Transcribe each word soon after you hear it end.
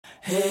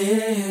Du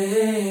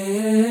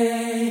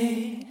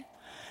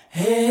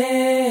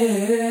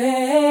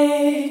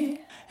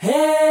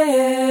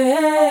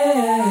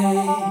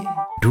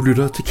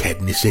lytter til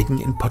Katten i Sækken,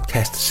 en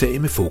podcast-serie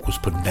med fokus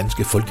på den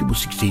danske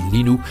folkemusikscene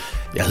lige nu.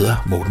 Jeg hedder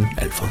Morten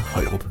Alfred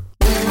Højrup.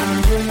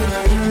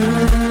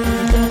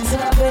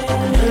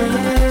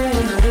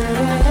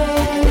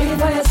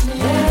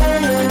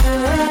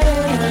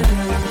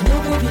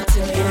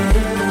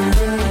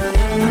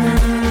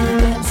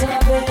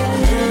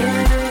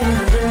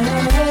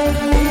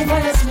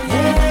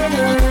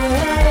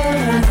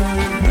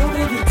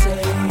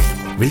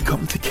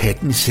 Velkommen til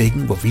Katten i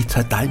Sækken, hvor vi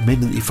tager dig med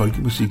ned i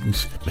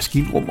folkemusikkens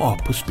maskinrum og op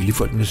på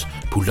spillefolkenes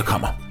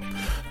pulterkammer.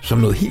 Som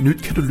noget helt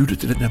nyt kan du lytte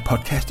til den her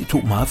podcast i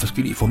 2 meget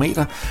forskellige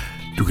formater.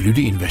 Du kan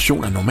lytte i en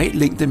version af normal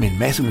længde med en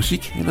masse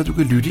musik, eller du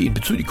kan lytte i en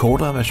betydeligt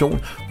kortere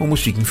version, hvor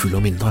musikken fylder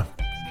mindre.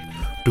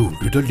 Du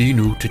lytter lige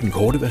nu til den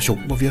korte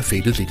version, hvor vi har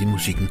fedtet lidt i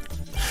musikken.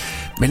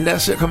 Men lad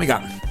os se at komme i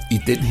gang. I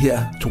den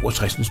her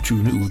 62. 20.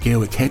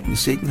 udgave af Katten i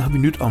Sækken har vi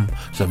nyt om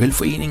såvel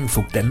foreningen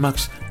Folk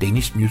Danmarks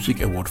Danish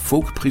Music Award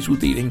Folk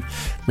prisuddeling,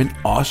 men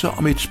også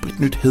om et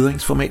spritnyt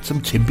hædringsformat,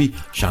 som Tempi,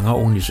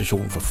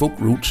 genreorganisationen for folk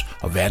roots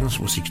og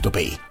verdensmusik, står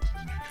bag.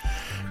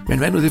 Men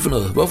hvad er nu det for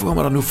noget? Hvorfor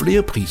kommer der nu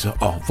flere priser,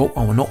 og hvor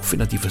og hvornår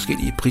finder de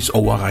forskellige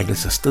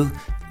prisoverrækkelser sted?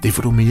 Det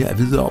får du mere at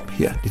vide om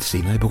her lidt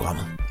senere i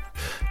programmet.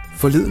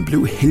 Forleden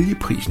blev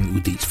Helgeprisen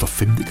uddelt for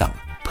 5. gang.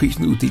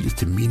 Prisen uddeles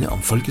til minde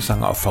om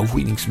folkesanger og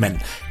fagforeningsmand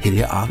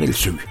Helge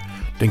Arelsø.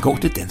 Den går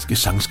til danske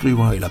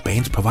sangskrivere eller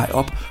bands på vej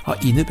op og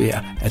indebærer,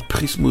 at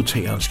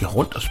prismodtageren skal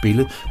rundt og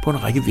spille på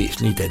en række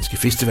væsentlige danske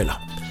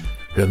festivaler.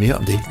 Hør mere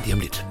om det lige om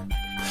lidt.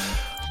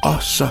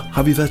 Og så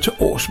har vi været til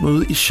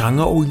årsmøde i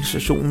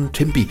genreorganisationen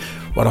Tempi,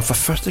 hvor der for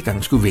første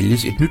gang skulle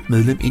vælges et nyt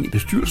medlem ind i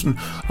bestyrelsen,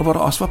 og hvor der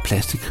også var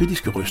plads til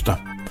kritiske røster.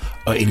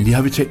 Og endelig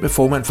har vi talt med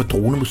formand for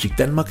Dronemusik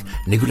Danmark,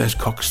 Nicolas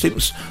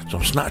Koch-Sims,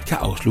 som snart kan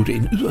afslutte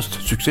en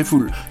yderst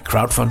succesfuld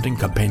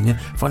crowdfunding-kampagne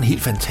for en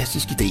helt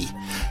fantastisk idé.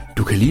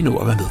 Du kan lige nå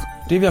at være med.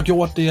 Det vi har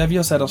gjort, det er, at vi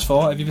har sat os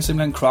for, at vi vil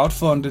simpelthen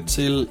crowdfunde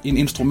til en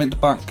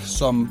instrumentbank,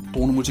 som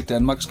Dronemusik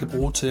Danmark skal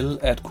bruge til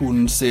at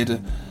kunne sætte,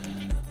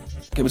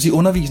 kan man sige,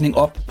 undervisning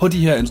op på de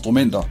her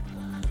instrumenter.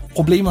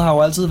 Problemet har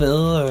jo altid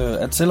været,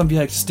 at selvom vi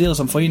har eksisteret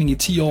som forening i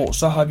 10 år,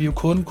 så har vi jo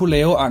kun kunne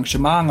lave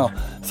arrangementer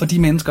for de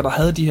mennesker, der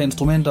havde de her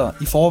instrumenter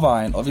i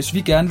forvejen. Og hvis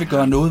vi gerne vil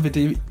gøre noget ved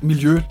det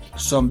miljø,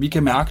 som vi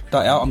kan mærke, der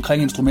er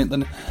omkring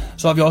instrumenterne,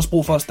 så har vi også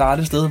brug for at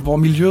starte et sted, hvor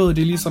miljøet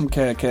det ligesom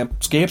kan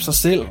skabe sig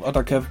selv, og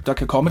der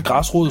kan komme et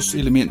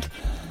græsrodselement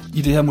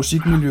i det her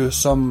musikmiljø,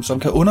 som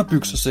kan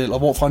underbygge sig selv, og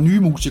hvorfra nye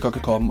musikere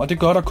kan komme. Og det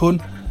gør der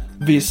kun,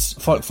 hvis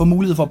folk får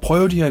mulighed for at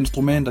prøve de her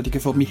instrumenter, de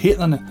kan få dem i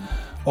hænderne,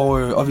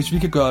 og hvis vi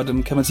kan gøre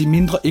dem, kan man sige,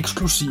 mindre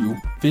eksklusive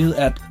ved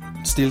at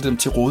stille dem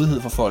til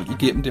rådighed for folk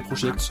igennem det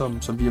projekt,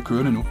 som vi har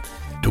kørende nu.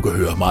 Du kan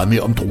høre meget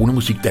mere om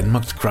Dronemusik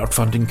Danmarks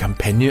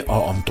crowdfunding-kampagne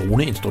og om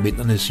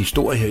droneinstrumenternes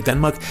historie her i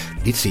Danmark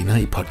lidt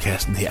senere i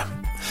podcasten her.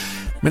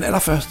 Men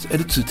allerførst er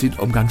det tid til en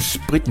omgang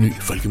spritny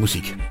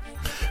folkemusik.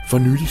 For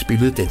nylig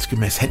spillede danske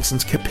Mads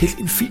Hansens Kapel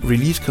en fin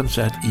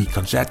release-koncert i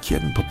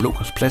Koncertkirken på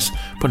Blågårds Plads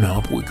på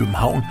Nørrebro i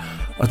København,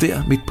 og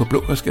der midt på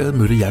Blågårdsgade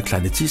mødte jeg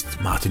klarinettist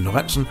Martin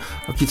Lorentzen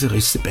og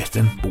guitarist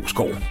Sebastian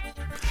Boskov.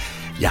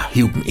 Jeg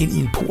hev dem ind i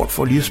en port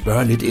for lige at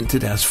spørge lidt ind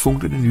til deres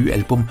funklende nye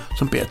album,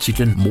 som bærer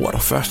titlen Mord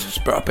og først,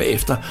 spørg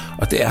bagefter,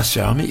 og det er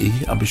sørme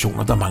ikke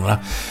ambitioner, der mangler.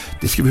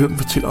 Det skal vi høre dem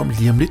fortælle om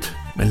lige om lidt,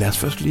 men lad os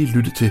først lige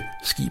lytte til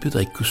Skibet, der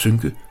ikke kunne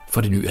synke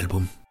for det nye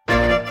album.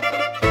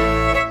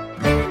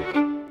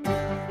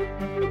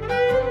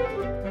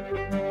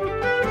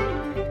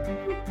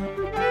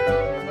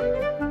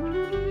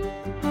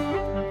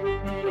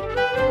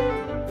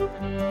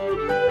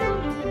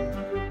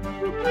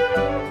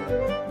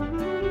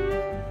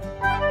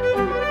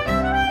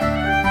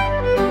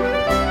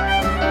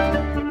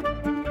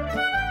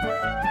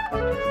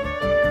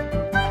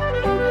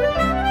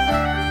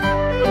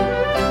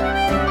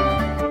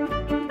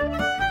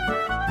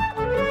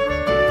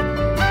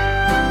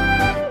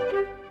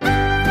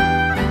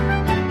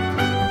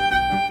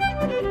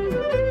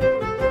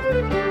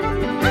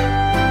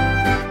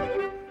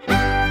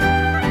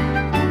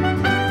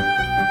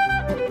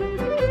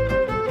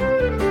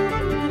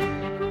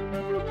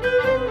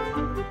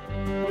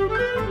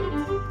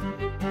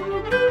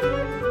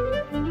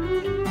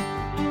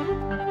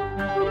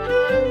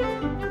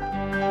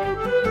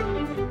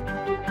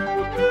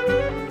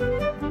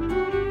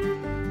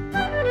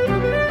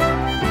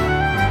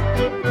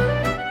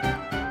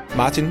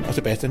 Martin og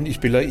Sebastian, I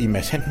spiller i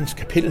Mads Hansens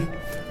Kapel,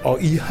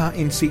 og I har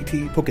en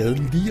CD på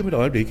gaden lige om et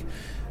øjeblik.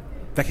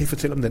 Hvad kan I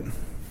fortælle om den?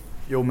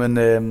 Jo, men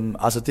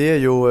altså det er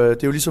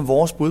jo ligesom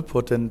vores bud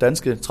på den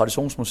danske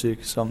traditionsmusik,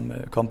 som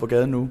kom på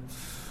gaden nu.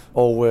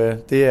 Og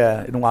det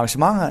er nogle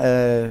arrangementer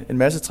af en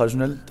masse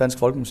traditionel dansk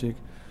folkemusik,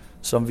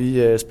 som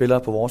vi spiller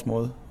på vores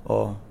måde,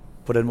 og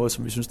på den måde,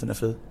 som vi synes, den er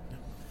fed.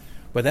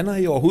 Hvordan har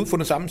I overhovedet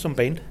fundet sammen som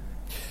band?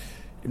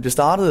 Jamen, det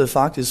startede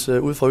faktisk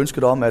ud fra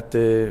ønsket om, at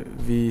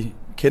vi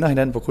kender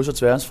hinanden på kryds og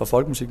tværs fra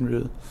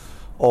folkemusikmiljøet,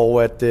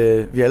 og at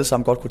vi alle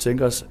sammen godt kunne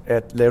tænke os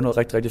at lave noget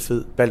rigtig, rigtig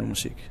fed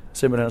balmusik.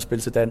 Simpelthen at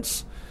spille til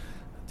dans.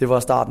 Det var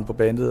starten på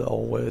bandet,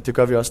 og det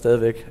gør vi også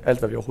stadigvæk, alt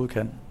hvad vi overhovedet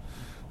kan.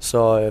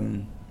 Så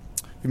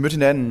vi mødte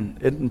hinanden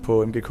enten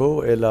på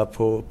MGK eller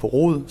på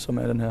Rod, som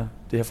er det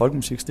her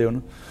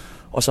folkemusikstævne.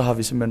 Og så har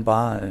vi simpelthen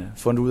bare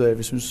fundet ud af, at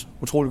vi synes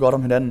utrolig godt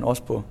om hinanden,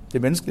 også på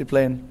det menneskelige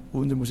plan,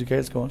 uden det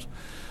musikalske også.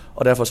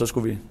 Og derfor så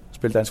skulle vi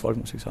spille dansk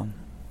folkemusik sammen.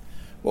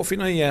 Hvor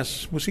finder I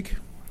jeres musik?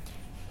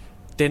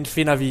 Den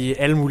finder vi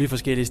alle mulige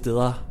forskellige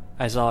steder.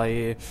 Altså,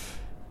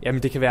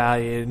 jamen det kan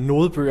være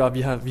nodebøger.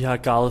 Vi har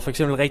gravet for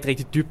eksempel rigtig,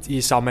 rigtig dybt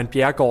i Sagmann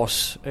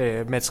Bjerregaards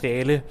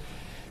materiale.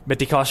 Men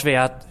det kan også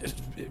være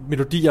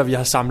melodier, vi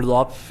har samlet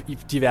op i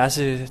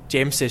diverse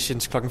jam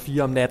sessions klokken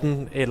 4 om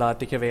natten. Eller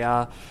det kan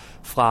være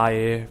fra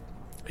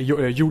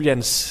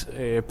Julians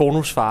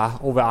bonusfar,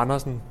 Ove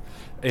Andersen.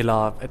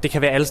 Eller det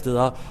kan være alle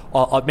steder.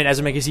 Men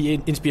altså man kan sige, at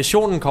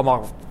inspirationen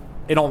kommer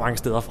enormt mange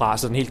steder fra,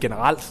 sådan helt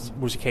generelt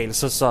musikalt.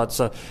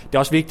 Så det er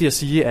også vigtigt at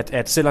sige,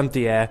 at selvom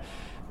det er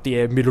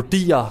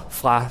melodier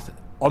fra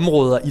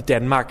områder i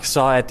Danmark,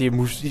 så er det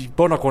i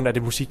bund og grund af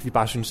det musik, vi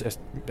bare synes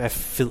er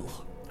fed.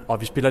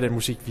 Og vi spiller den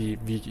musik,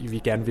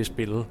 vi gerne vil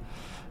spille.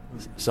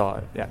 Så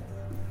ja.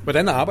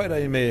 Hvordan arbejder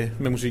I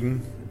med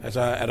musikken?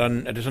 Altså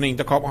er det sådan en,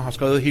 der kommer og har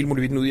skrevet hele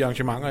melodien ud i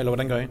arrangementer, eller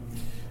hvordan gør I?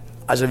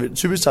 Altså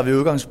typisk tager vi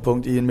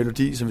udgangspunkt i en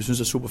melodi, som vi synes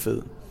er super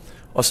fed.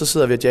 Og så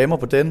sidder vi og jammer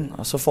på den,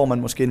 og så får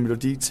man måske en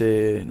melodi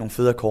til nogle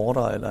fede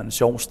akkorder, eller en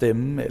sjov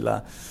stemme,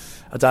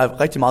 og der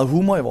er rigtig meget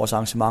humor i vores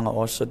arrangementer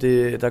også, så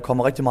der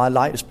kommer rigtig meget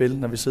leg i spil,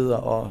 når vi sidder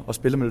og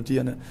spiller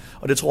melodierne.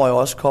 Og det tror jeg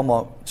også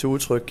kommer til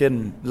udtryk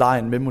gennem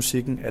legen med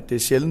musikken, at det er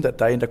sjældent, at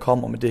der er en, der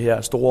kommer med det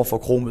her store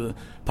forkromede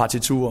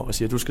partitur og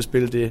siger, du skal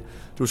spille det,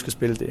 du skal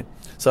spille det.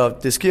 Så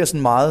det sker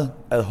sådan meget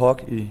ad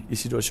hoc i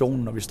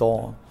situationen, når vi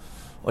står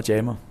og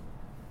jammer.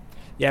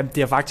 Ja,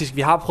 det er faktisk,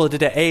 vi har prøvet det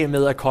der af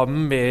med at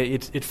komme med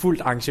et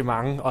fuldt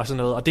arrangement og sådan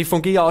noget, og det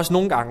fungerer også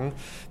nogle gange,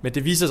 men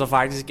det viser sig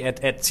faktisk,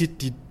 at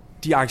tit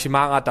de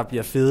arrangementer, der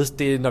bliver fedest,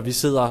 det er, når vi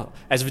sidder...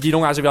 Altså, fordi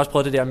nogle gange så har vi også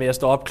prøvet det der med at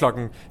stå op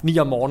klokken 9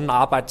 om morgenen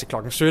og arbejde til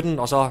klokken 17,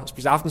 og så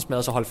spise aftensmad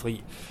og så holde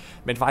fri.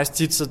 Men faktisk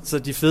tit, så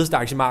de fedeste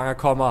arrangementer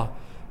kommer,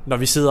 når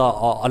vi sidder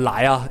og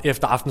leger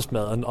efter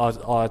aftensmaden,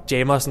 og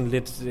jammer sådan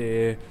lidt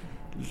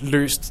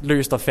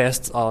løst og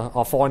fast,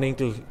 og får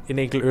en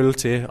enkelt øl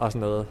til, og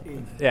sådan noget.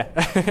 Ja.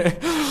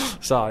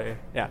 Så,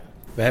 ja.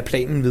 Hvad er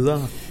planen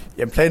videre?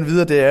 Jamen, planen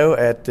videre, det er jo,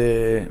 at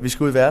vi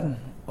skal ud i verden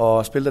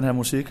og spille den her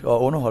musik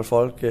og underholde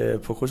folk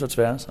på kryds og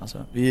tværs. Altså,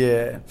 det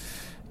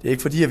er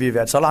ikke fordi, at vi har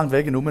været så langt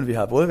væk endnu, men vi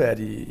har både været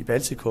i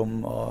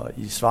Baltikum og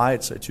i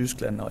Schweiz og i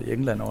Tyskland og i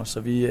England også. Så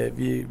vi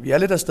er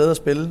lidt af sted at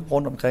spille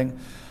rundt omkring.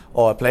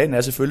 Og planen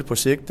er selvfølgelig på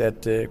sigt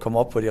at komme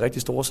op på de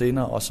rigtig store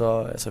scener, og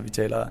så vi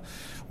taler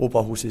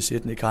Operahuset i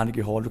Sydney,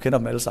 Carnegie Hall. Du kender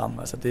dem alle sammen.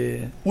 Altså, det er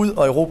ud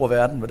og erobre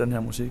verden med den her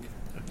musik.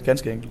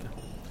 Ganske enkelt.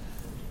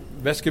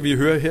 Hvad skal vi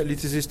høre her lige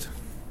til sidst?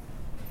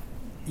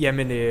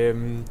 Jamen,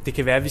 det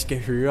kan være, at vi skal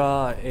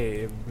høre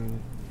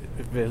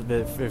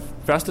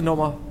første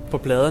nummer på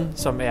pladen,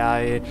 som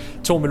er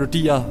 2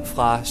 melodier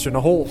fra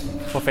Sønderho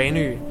fra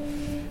Fanø.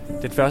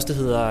 Den første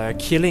hedder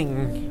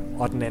Killingen,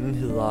 og den anden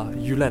hedder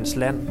Jyllands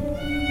Land.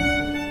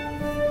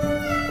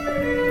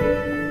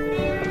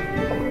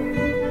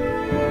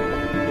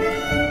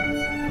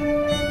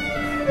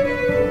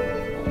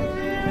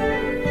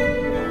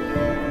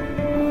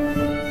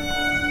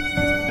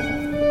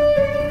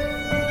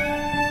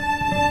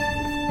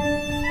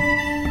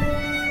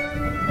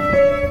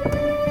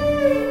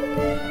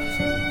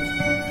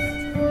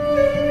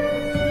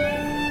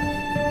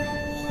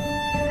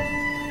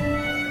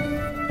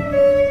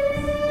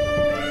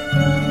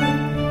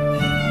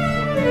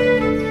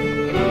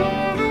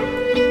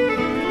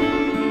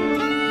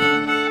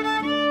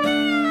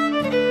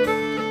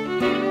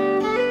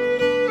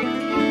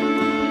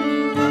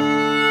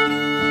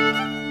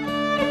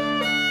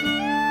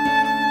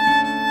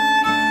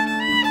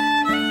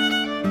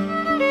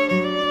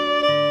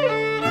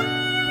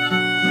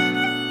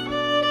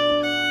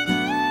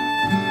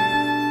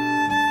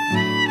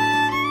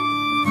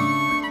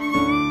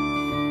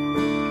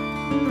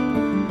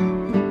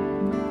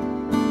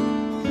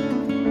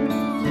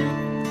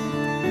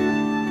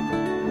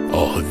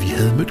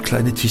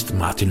 Klarinettist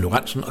Martin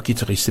Lorentzen og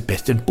guitarist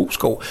Sebastian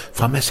Boskov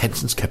fra Mads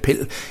Hansens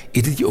Kapel,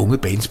 et af de unge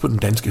bands på den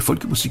danske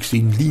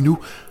folkemusikscene lige nu,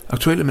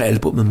 aktuelle med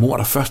albumet Mor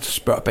der først,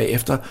 spørg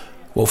bagefter,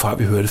 hvorfra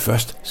vi hørte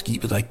først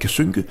Skibet der ikke kan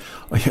synke,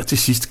 og her til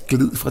sidst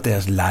Glid fra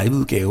deres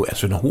liveudgave af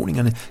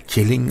Sønderhoningerne,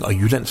 Kjellingen og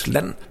Jyllands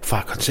Land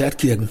fra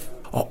Koncertkirken,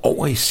 og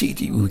over i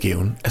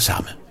CD-udgaven af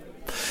samme.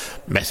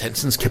 Mads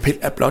Hansens Kapel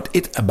er blot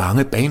et af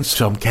mange bands,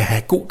 som kan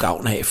have god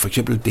gavn af f.eks.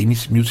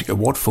 Danish Music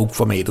Award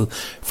Folk-formatet,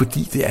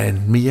 fordi det er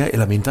en mere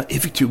eller mindre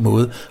effektiv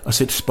måde at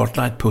sætte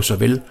spotlight på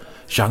såvel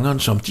genren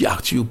som de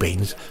aktive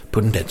bands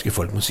på den danske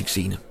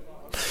folkemusikscene.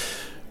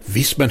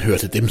 Hvis man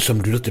hørte dem, som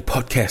lytter til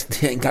podcasten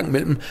her en gang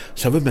imellem,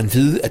 så vil man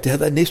vide, at det har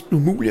været næsten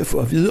umuligt at få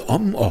at vide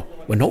om og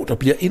hvornår der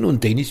bliver endnu en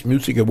Danish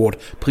Music Award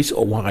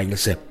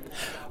prisoverrækkelse.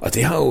 Og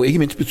det har jo ikke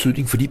mindst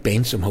betydning for de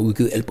bands, som har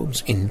udgivet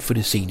albums inden for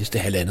det seneste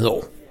halvandet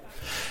år.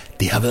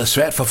 Det har været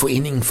svært for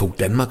foreningen Folk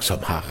Danmark, som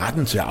har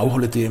retten til at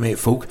afholde DMA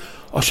Folk,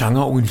 og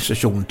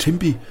genreorganisationen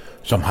Tempi,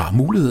 som har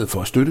mulighed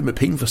for at støtte med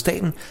penge fra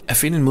staten, at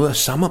finde en måde at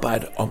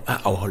samarbejde om at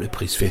afholde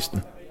prisfesten.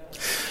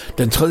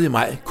 Den 3.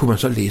 maj kunne man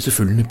så læse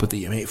følgende på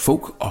DMA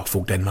Folk og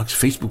Folk Danmarks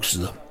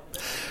Facebook-sider.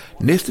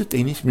 Næste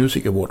Danish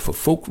Music Award for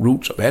Folk,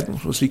 Roots og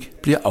Verdensmusik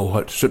bliver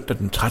afholdt søndag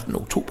den 13.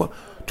 oktober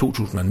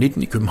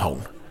 2019 i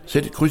København.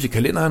 Sæt et kryds i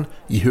kalenderen,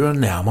 I hører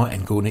nærmere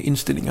angående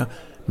indstillinger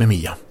med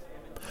mere.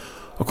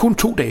 Og kun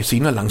 2 dage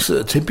senere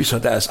lancerede Tempi så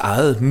deres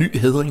eget ny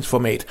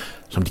hædringsformat,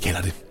 som de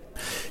kalder det.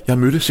 Jeg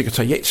mødte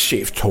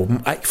sekretariatschef Torben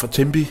Eik fra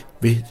Tempi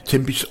ved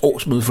Tempis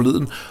årsmøde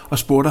forleden og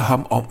spurgte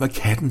ham om, hvad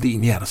katten det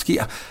egentlig er, der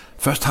sker.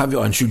 Først har vi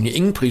øjensynligt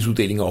ingen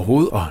prisuddelinger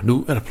overhovedet, og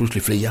nu er der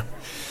pludselig flere.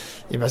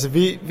 Jamen altså,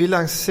 vi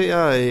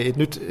lancerer et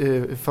nyt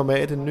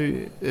format, en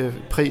ny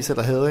pris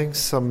eller hædring,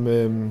 som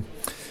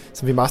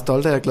vi er meget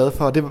stolte af og glade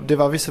for. Og det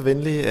var vi så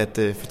venlige at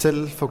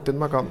fortælle Folk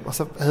Danmark om, og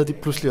så havde de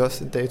pludselig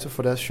også en dato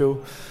for deres show.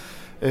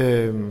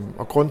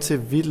 Og grund til,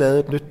 at vi lavede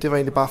et nyt, det var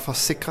egentlig bare for at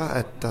sikre,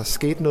 at der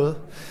skete noget.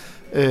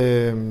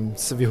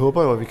 Så vi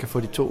håber jo, at vi kan få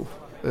de 2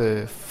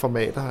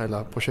 formater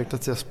eller projekter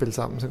til at spille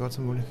sammen så godt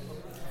som muligt.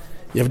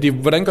 Ja, fordi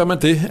hvordan gør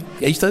man det?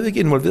 Er I stadigvæk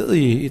involveret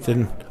i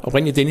den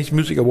oprindelige Danish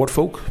Music Award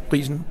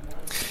Folk-prisen?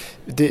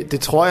 Det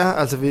tror jeg.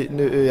 Altså,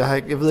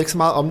 jeg ved ikke så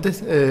meget om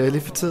det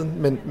lige for tiden,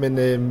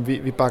 men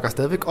vi bakker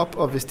stadigvæk op,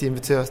 og hvis de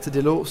inviterer os til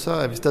dialog, så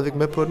er vi stadigvæk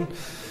med på den.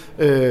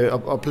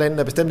 Og planen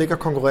er bestemt ikke at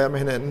konkurrere med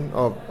hinanden,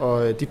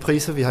 og de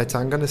priser, vi har i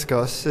tankerne, skal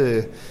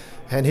også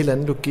have en helt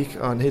anden logik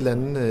og en helt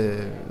anden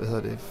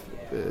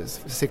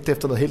sigte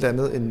efter noget helt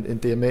andet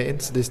end DMA'en.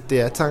 Så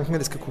det er tanken, at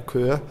det skal kunne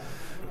køre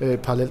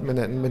parallelt med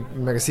hinanden. Men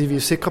man kan sige, at vi er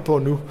sikre på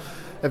nu,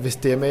 at hvis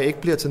DMA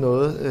ikke bliver til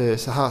noget,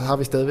 så har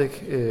vi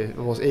stadigvæk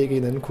vores æg i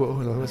en anden kurv,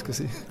 eller hvad man skal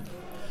sige.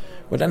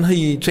 Hvordan har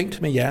I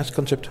tænkt med jeres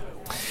koncept?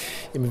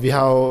 Jamen, vi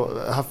har jo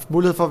haft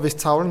mulighed for, hvis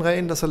tavlen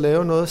rent, og så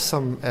lave noget,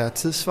 som er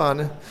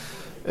tidssvarende.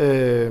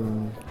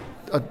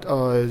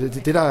 Og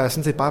det der er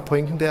sådan set bare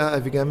pointen, det er,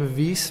 at vi gerne vil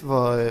vise,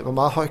 hvor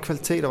meget høj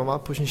kvalitet og hvor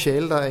meget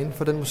potentiale der er inden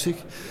for den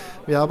musik,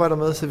 vi arbejder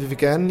med. Så vi vil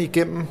gerne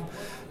igennem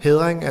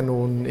hædring af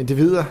nogle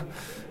individer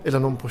eller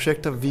nogle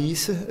projekter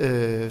vise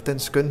den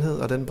skønhed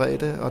og den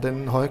bredde og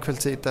den høje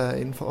kvalitet, der er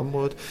inden for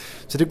området.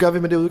 Så det gør vi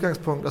med det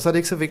udgangspunkt. Og så er det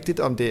ikke så vigtigt,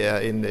 om det er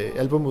en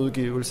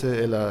albumudgivelse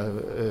eller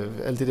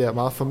alle de der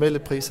meget formelle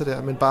priser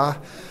der, men bare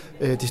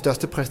de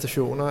største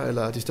præstationer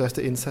eller de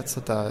største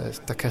indsatser,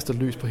 der kaster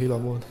lys på hele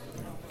området.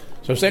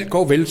 Så hvis alt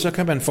går vel, så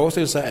kan man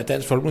forestille sig, at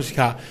dansk folkemusik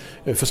har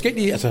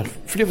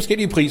flere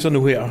forskellige priser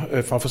nu her,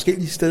 fra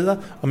forskellige steder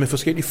og med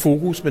forskellige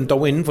fokus, men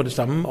dog inden for det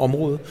samme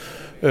område.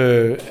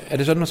 Er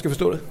det sådan, man skal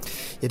forstå det?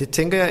 Ja, det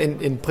tænker jeg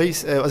en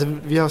pris. Altså,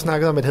 vi har jo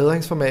snakket om et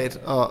hædringsformat,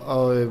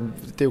 og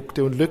det er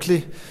jo en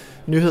lykkelig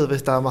nyhed,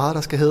 hvis der er meget,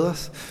 der skal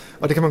hædres.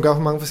 Og det kan man gøre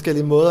på mange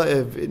forskellige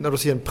måder. Når du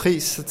siger en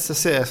pris, så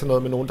ser jeg sådan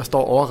noget med nogen, der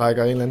står og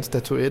overrækker en eller anden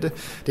statuette.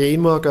 Det er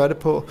en måde at gøre det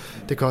på.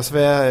 Det kan også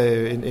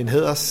være en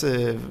hæders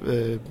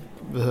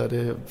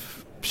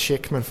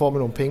check, man får med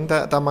nogle penge. Der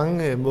er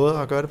mange måder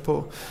at gøre det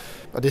på.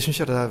 Og det synes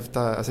jeg,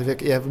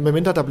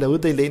 medmindre der bliver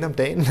uddelt en om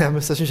dagen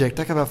nærmest, så synes jeg ikke,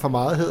 der kan være for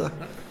meget hæder.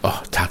 Og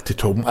tak til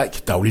Torben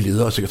Eik, daglig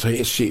leder og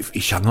sekretariatschef i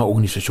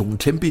genreorganisationen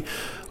Tempi.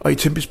 Og i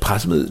Tempis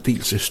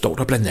pressemeddelelse står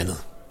der blandt andet: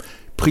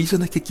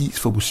 priserne kan gives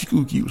for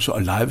musikudgivelser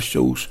og live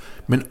shows,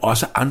 men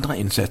også andre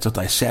indsatser,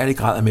 der i særlig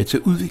grad er med til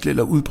at udvikle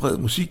eller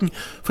udbrede musikken,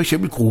 f.eks.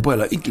 grupper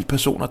eller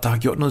enkeltpersoner, der har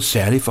gjort noget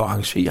særligt for at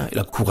arrangere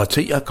eller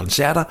kuratere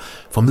koncerter,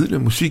 formidle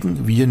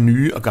musikken via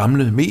nye og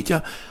gamle medier,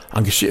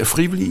 engagere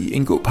frivillige,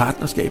 indgå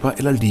partnerskaber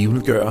eller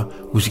levendegøre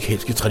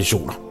musikalske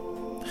traditioner.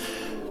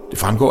 Det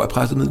fremgår af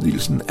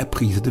pressemeddelelsen, at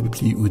priserne vil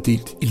blive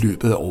uddelt i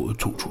løbet af året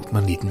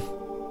 2019.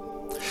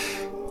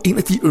 En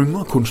af de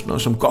yngre kunstnere,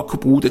 som godt kunne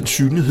bruge den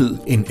synlighed,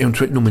 en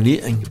eventuel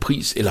nominering,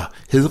 pris eller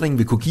hædring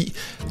vil kunne give,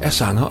 er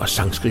sanger og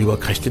sangskriver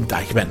Christian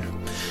Deichmann.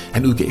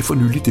 Han udgav for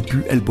nylig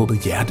debutalbummet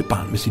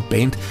Hjertebarn med sit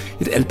band,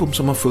 et album,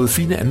 som har fået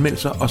fine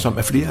anmeldelser og som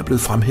af flere er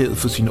blevet fremhævet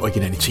for sin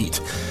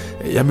originalitet.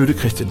 Jeg mødte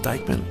Christian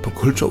Deichmann på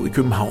Kultorvet i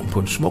København på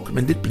en smuk,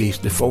 men lidt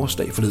blæsende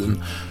forårsdag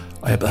forleden,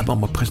 og jeg bad ham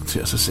om at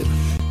præsentere sig selv.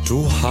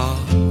 Du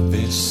har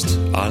vist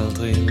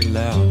aldrig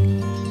lært,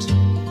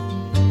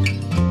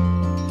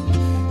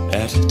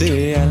 at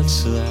det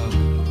altid er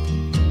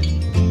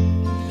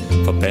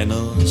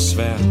forbandet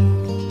svært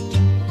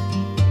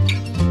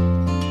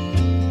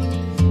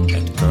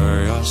at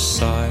gøre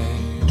sig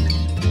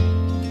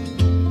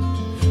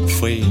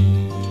fri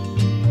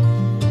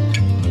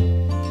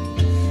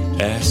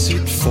af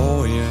sit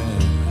forrige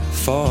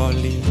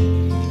forlis.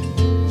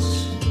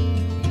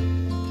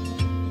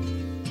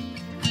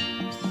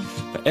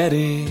 Hvad er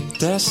det,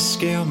 der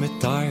sker med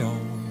dig og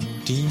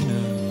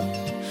dine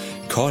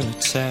kolde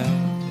tær?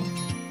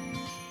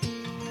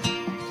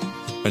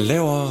 Hvad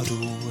laver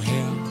du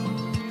her,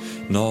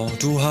 når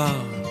du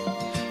har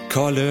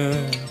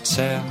kolde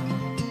tær?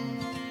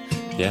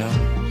 Ja,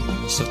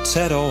 så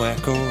tag dog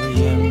at gå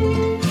hjem.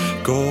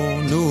 Gå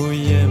nu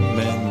hjem,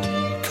 men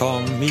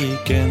kom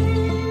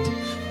igen,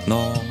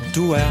 når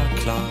du er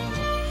klar,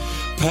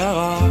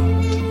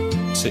 parat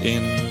til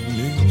en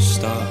ny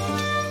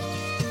start.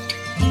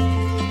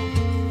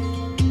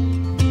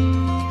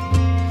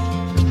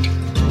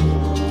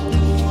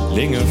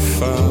 længe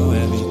før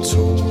at vi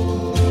to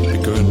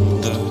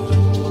begyndte.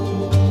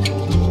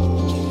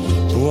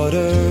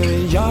 Burde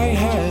jeg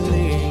have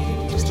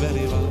læst, hvad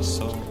det var,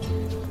 som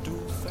du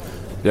fandt?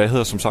 Jeg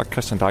hedder som sagt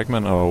Christian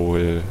Deichmann, og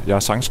jeg er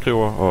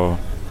sangskriver og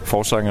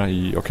forsanger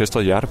i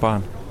orkestret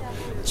Hjertebarn,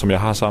 som jeg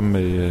har sammen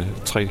med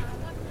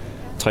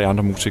tre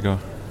andre musikere.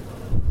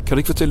 Kan du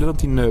ikke fortælle lidt om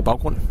din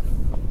baggrund?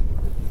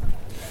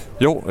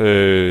 Jo,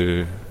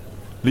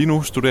 lige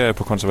nu studerer jeg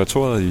på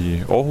konservatoriet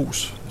i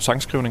Aarhus,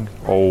 sangskrivning,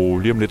 og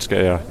lige om lidt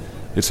skal jeg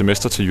et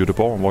semester til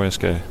Göteborg, hvor jeg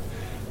skal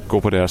gå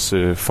på deres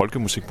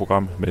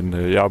folkemusikprogram. Men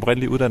jeg er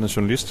oprindeligt uddannet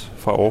journalist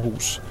fra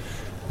Aarhus.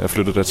 Jeg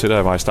flyttede dertil, da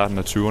jeg var i starten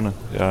af 20'erne.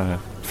 Jeg er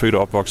født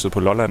og opvokset på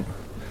Lolland,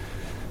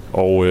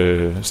 og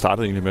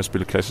startede egentlig med at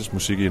spille klassisk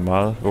musik i en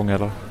meget ung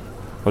alder.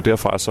 Og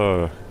derfra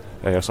så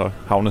er jeg så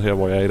havnet her,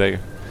 hvor jeg er i dag,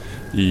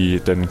 i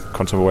den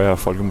kontemporære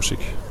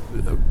folkemusik.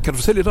 Kan du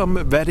fortælle lidt om,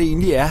 hvad det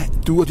egentlig er,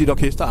 du og dit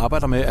orkester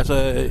arbejder med?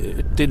 Altså,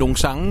 det er nogle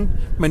sange,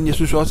 men jeg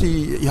synes også,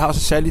 I har også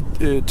et særligt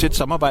tæt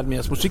samarbejde med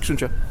jeres musik,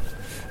 synes jeg.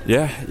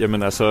 Ja,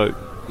 jamen altså,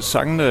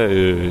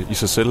 sangene i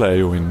sig selv er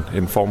jo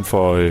en form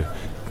for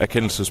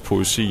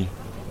erkendelsespoesi,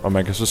 og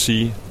man kan så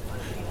sige,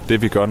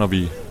 det vi gør, når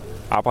vi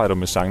arbejder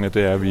med sangene,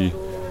 det er, at vi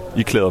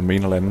iklæder dem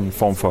en eller anden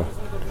form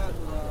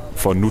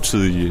for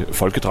nutidig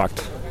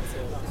folkedragt.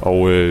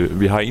 Og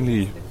vi har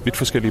egentlig vidt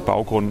forskellige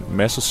baggrund.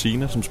 Mads og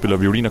Signe, som spiller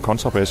violin og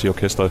kontrabas i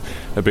orkestret,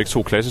 er begge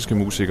to klassiske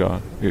musikere.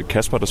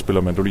 Kasper, der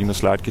spiller mandolin og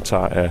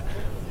slide-guitar, er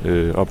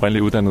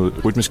oprindeligt uddannet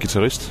rytmisk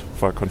guitarist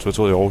fra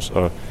konservatoriet i Aarhus,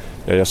 og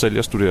jeg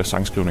studerer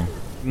sangskrivning.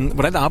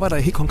 Hvordan arbejder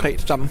I helt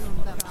konkret sammen?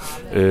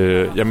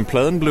 Jamen,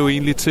 pladen blev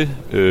egentlig til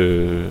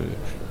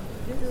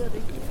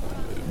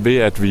ved,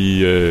 at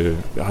vi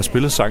har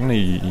spillet sangene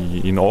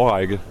i en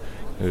årrække,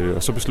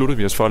 og så besluttede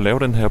vi os for at lave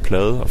den her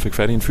plade, og fik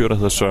fat i en fyr, der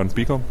hedder Søren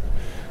Bigum.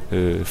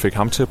 Fik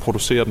ham til at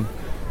producere den.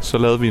 Så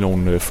lavede vi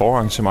nogle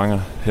forarrangementer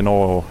hen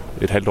over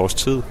et halvt års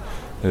tid.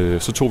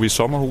 Så tog vi et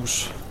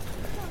sommerhus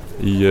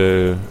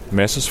i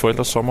Masses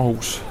forældres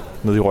sommerhus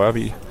nede i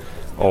Rørvig,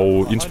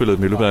 og indspillede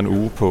dem i løbet af en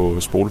uge på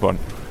spolebånd.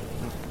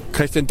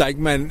 Christian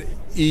Deichmann,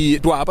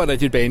 du arbejder i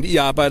dit band. I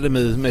arbejder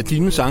med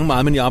dine sange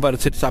meget, men I arbejder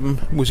tæt sammen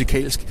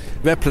musikalsk.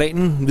 Hvad er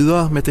planen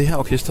videre med det her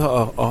orkester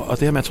og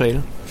det her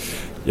materiale?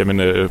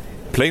 Jamen,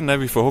 planen er,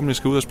 at vi forhåbentlig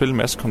skal ud og spille en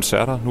masse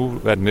koncerter. Nu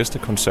er den næste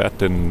koncert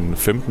den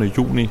 15.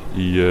 juni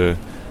i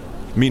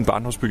min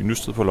barndomsby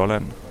Nysted på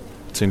Lolland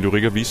til en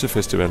lyrik- og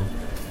visefestival.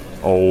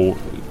 Og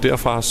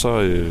derfra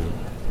så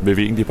vil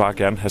vi egentlig bare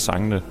gerne have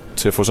sangene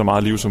til at få så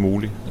meget liv som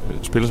muligt.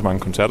 Spille så mange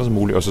koncerter som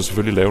muligt, og så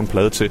selvfølgelig lave en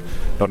plade til,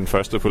 når den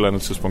første på et eller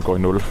andet tidspunkt går i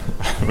 0.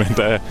 Men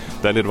der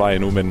er lidt vej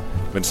endnu, men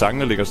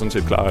sangene ligger sådan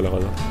set klar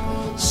allerede.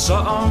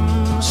 Som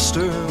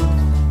støv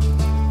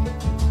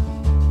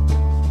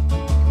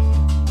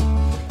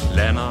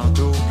lander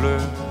du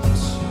blødt.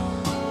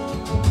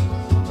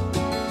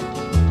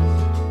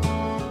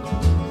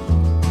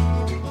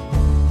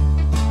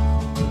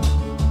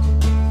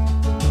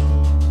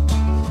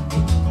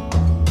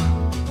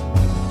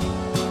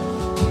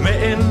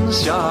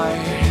 Mens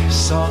jeg,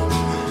 som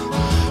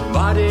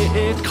var det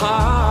et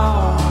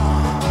krav,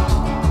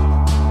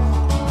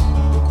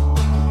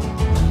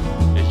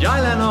 jeg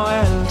lander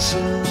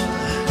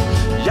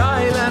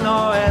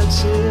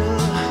altid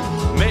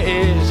med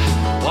et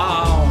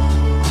brag.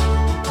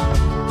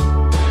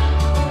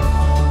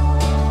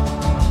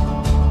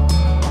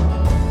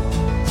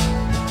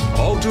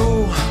 Og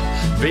du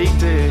ved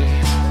det.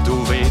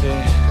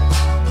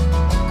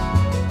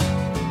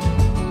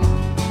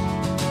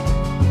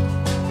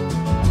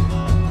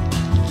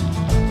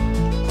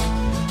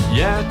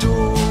 Ja, du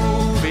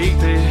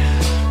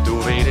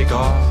ved det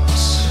godt.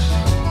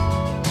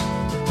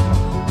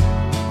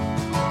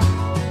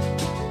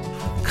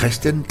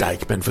 Christian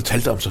Deichmann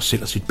fortalte om sig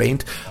selv og sit band,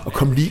 og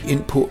kom lige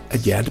ind på, at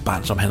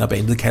Hjertebarn, som han og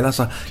bandet kalder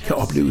sig, kan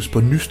opleves på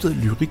Nysted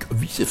Lyrik-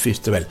 og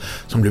Visefestival,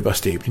 som løber af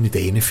stablen i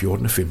dagene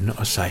 14., 15.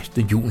 og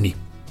 16. juni.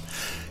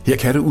 Her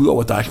kan du ud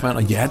over Deichmann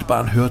og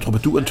Hjertebarn høre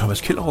troubaduren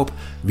Thomas Kellerup,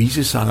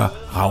 visesanger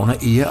Ragnar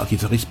Ea og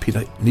guitarist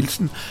Peter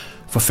Nielsen,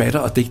 forfatter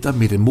og digter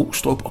Mette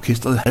Mostrup,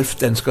 orkestret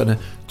Halvdanskerne,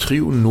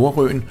 Trioen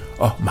Nordrøen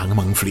og mange,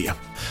 mange flere.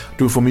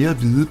 Du vil få mere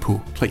at vide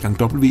på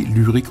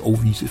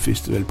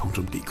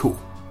www.lyrikovvisefestival.dk.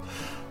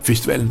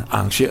 Festivalen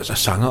arrangeres af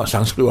sanger og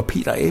sangskriver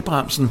Peter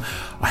Abrahamsen,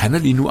 og han er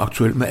lige nu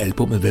aktuel med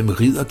albumet Hvem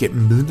rider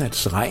gennem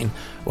midnatsregn,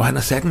 hvor han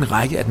har sat en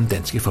række af den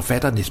danske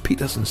forfatter Niels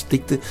Petersens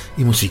digte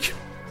i musik.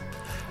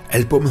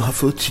 Albummet har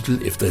fået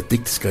titel efter et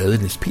digt skrevet af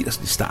Niels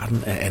Petersen i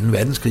starten af 2.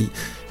 verdenskrig,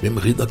 Hvem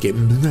rider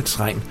gennem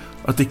midnatsregn,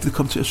 og digtet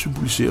kom til at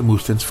symbolisere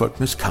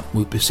modstandsfolkenes kamp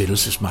mod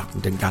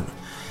besættelsesmagten dengang.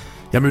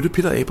 Jeg mødte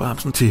Peter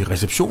Abrahamsen til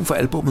reception for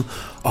albummet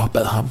og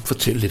bad ham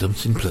fortælle lidt om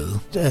sin plade.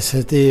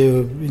 Altså, det er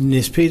jo,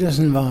 Niels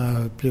Petersen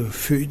blev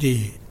født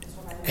i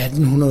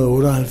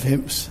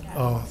 1898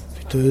 og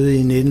døde i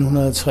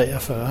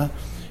 1943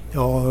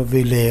 over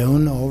ved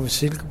Laven over ved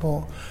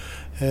Silkeborg.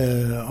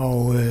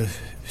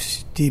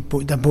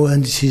 Der boede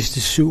han de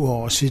sidste 7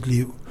 år af sit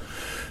liv.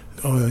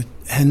 Og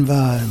han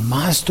var en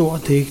meget stor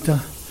digter,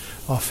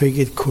 og fik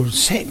et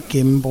kolossalt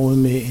gennembrud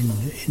med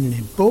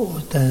en bog,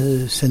 der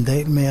hed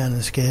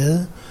Sandalmagernes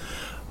Gade.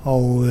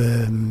 Og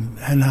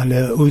han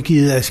har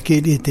udgivet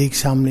adskillige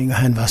digtsamlinger.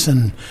 Han var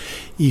sådan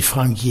i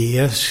Frank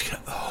Jægers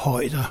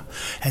højder.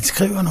 Han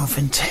skriver nogle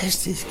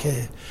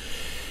fantastiske,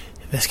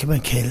 hvad skal man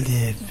kalde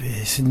det,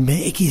 sådan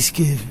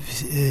magiske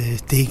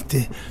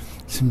digte,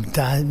 som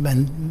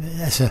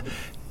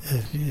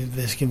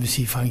hvad skal man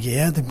sige, Frank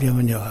Jæger, det bliver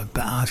man jo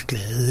bare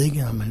glad, ikke,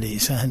 når man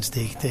læser hans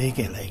digte,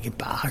 ikke? Eller ikke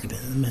bare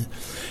glad,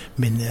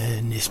 men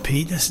Nis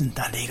Petersen,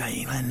 der ligger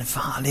en eller anden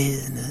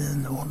farlighed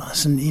nedenunder,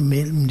 sådan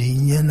imellem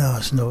linjerne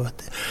og sådan noget.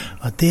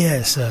 Og det er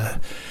altså,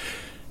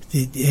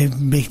 det er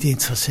mægtigt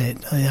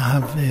interessant, og jeg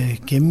har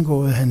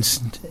gennemgået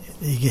hans,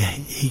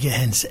 ikke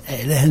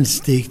alle hans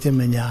digte,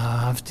 men jeg har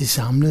haft de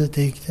samlede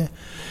digte,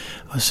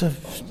 og så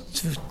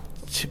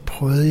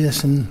prøvede jeg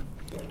sådan,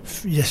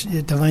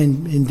 der var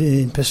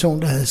en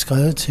person, der havde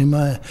skrevet til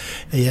mig,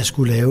 at jeg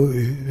skulle lave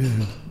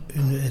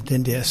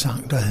den der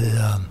sang, der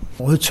hedder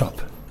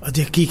Rødtop. Og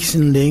det gik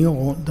sådan længe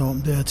rundt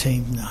om det, og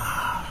tænkte,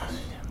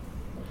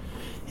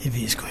 jeg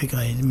ved sgu ikke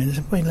rigtigt. Men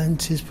så på et eller andet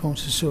tidspunkt,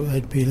 så jeg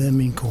et billede af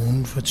min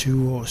kone for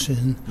 20 år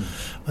siden,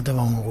 og der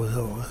var hun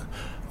rødhåret.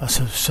 Og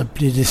så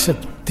blev det så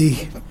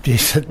det,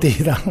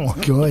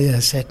 der gjorde, at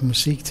jeg satte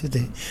musik til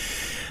det.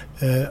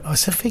 Og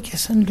så fik jeg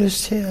sådan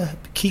lyst til at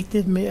kigge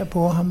lidt mere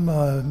på ham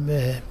og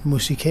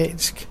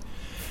musikalsk.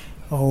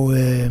 Og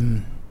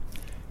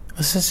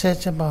så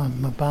satte jeg mig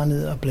bare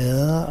ned og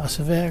bladrede, og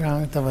så hver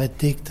gang der var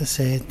et digt, der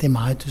sagde, det er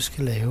mig, du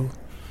skal lave,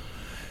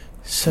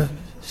 så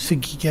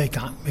gik jeg i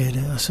gang med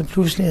det. Og så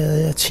pludselig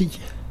havde jeg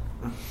 10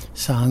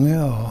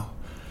 sange, og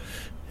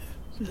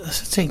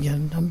så tænkte jeg,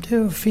 det er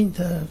jo fint,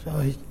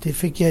 og det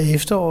fik jeg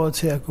efteråret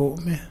til at gå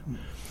med.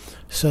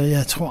 Så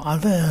jeg tror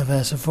aldrig, jeg har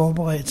været så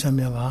forberedt, som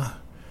jeg var,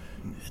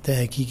 da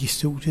jeg gik i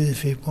studiet i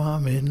februar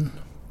med den.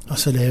 Og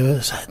så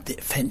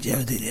fandt jeg jo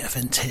det der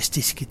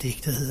fantastiske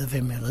digt, der hedder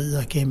Hvem jeg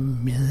rider gennem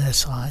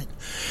midnatsregn.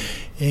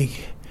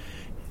 Ikke?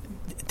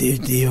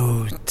 Det er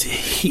jo et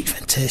helt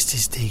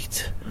fantastisk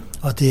digt.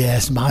 Og det er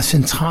et meget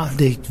centralt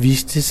digt,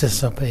 viste sig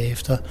så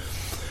bagefter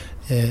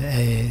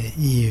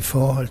i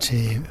forhold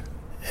til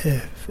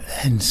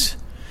hans...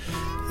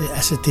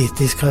 altså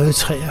det er skrevet i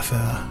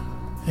 43,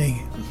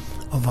 ikke?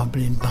 Og var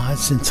blevet meget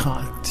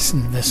centralt,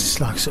 sådan hvad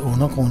slags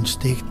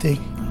undergrundsdigt,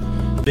 ikke?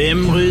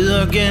 Hvem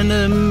rider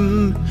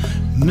gennem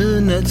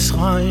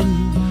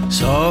midnatsregn,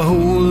 så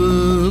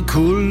hovedet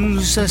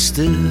kulds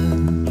afsted?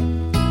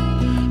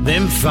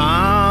 Hvem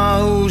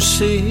farer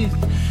uset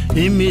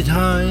i mit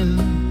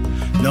hegn,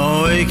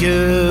 når ikke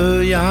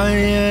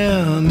jeg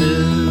er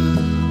med?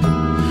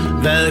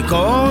 Hvad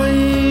går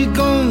i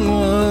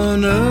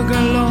gungerne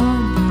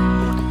galop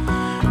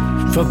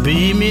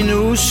forbi min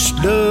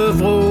usle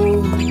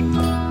vrå?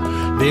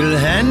 Vil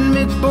han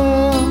mit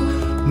bord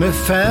med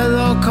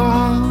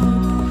faderkop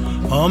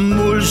og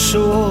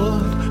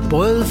muldsort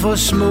brød for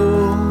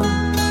små?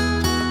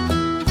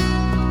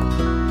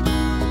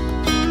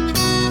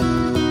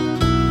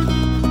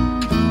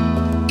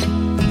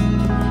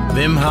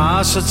 Hvem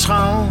har så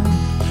travlt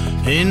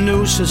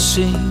endnu så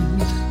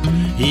sent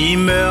i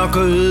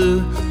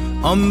mørket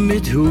om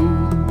mit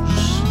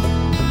hus?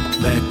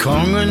 Hvad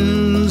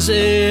kongens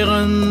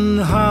æren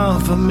har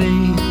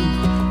forment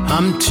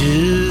ham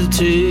tid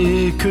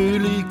til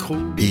kølig krus.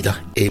 Peter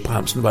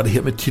Abrahamsen var det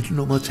her med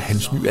titelnummeret til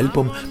hans nye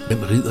album, Hvem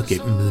rider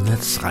gennem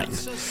midnatsregn.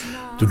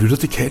 Du lytter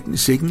til Katten i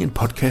Sækken, en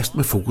podcast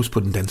med fokus på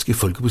den danske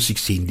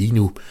folkemusikscene lige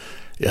nu.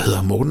 Jeg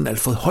hedder Morten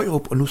Alfred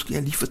Højrup, og nu skal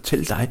jeg lige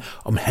fortælle dig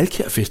om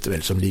Halkær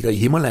Festival, som ligger i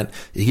Himmerland,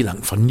 ikke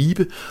langt fra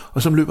Nibe,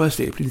 og som løber af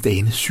stablen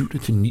dagene 7.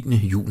 til 9.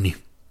 juni.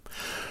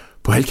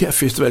 På Halkær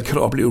Festival kan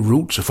du opleve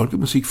roots og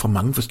folkemusik fra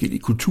mange forskellige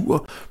kulturer.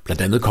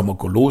 Blandt andet kommer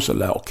Golosa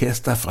La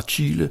Orquesta fra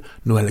Chile,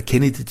 Noella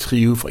Kennedy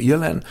Trio fra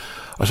Irland,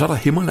 og så er der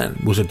Himmerland,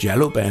 Musa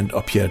Jallow Band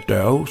og Pierre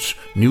Dørves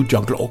New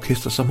Jungle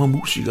Orchestra, som har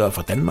musikere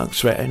fra Danmark,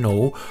 Sverige,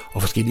 Norge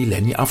og forskellige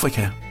lande i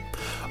Afrika.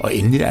 Og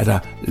endelig er der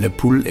La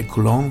Poule et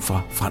Coulon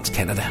fra Fransk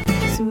Canada.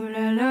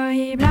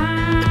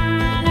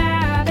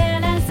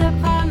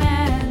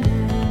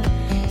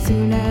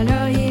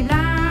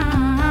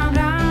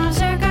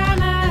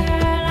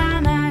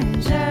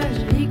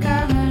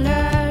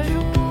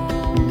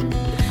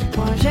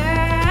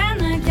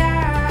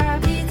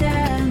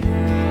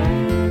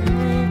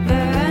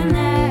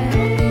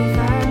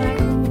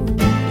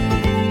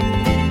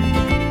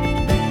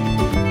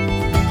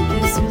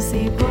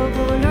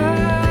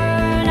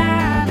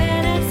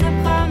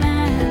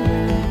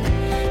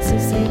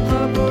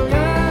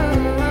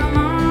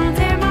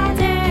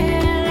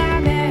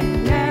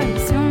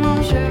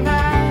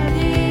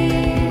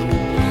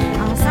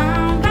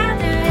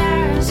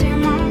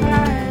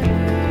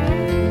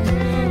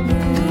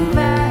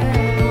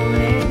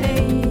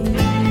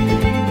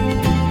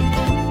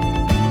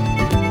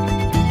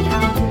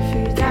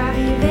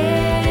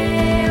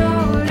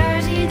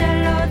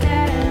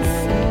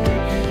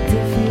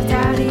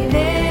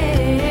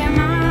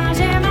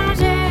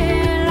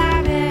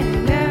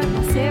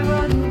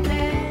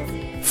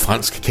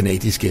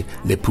 fransk-kanadiske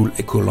Le Poule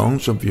et Colon,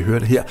 som vi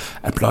hørte her,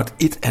 er blot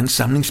et af en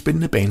samling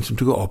spændende band, som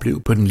du kan opleve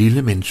på den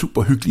lille, men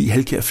super hyggelige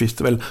Halkær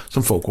Festival,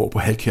 som foregår på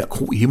Halkær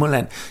Kro i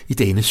Himmerland i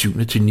dagene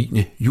 7. til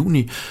 9.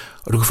 juni.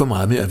 Og du kan få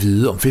meget mere at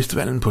vide om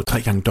festivalen på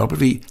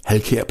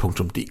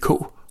www.halkær.dk,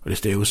 og det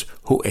staves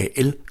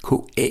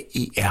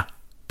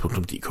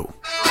halkaer.dk.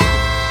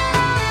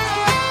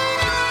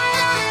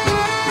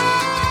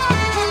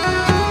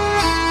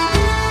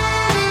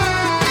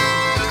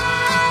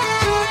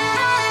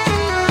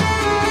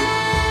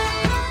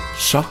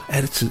 Så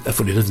er det tid at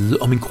få lidt at vide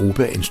om en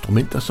gruppe af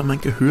instrumenter, som man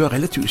kan høre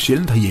relativt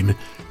sjældent herhjemme,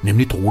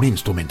 nemlig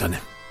droneinstrumenterne.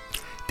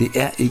 Det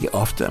er ikke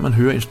ofte, at man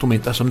hører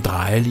instrumenter som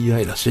drejelier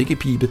eller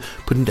sækkepibe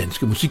på den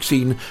danske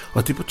musikscene,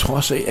 og det på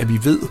trods af, at vi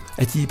ved,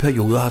 at de i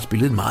perioder har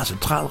spillet en meget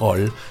central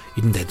rolle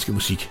i den danske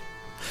musik.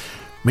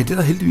 Men det er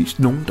der heldigvis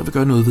nogen, der vil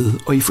gøre noget ved,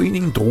 og i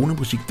foreningen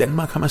Dronemusik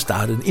Danmark har man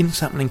startet en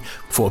indsamling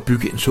for at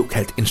bygge en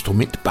såkaldt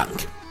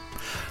instrumentbank.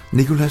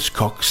 Nicolas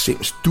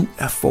Koch-Sems, du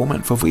er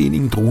formand for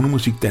foreningen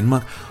Dronemusik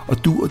Danmark,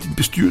 og du og din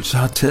bestyrelse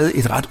har taget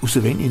et ret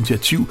usædvanligt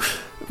initiativ.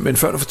 Men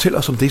før du fortæller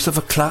os om det, så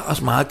forklar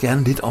os meget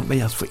gerne lidt om, hvad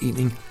jeres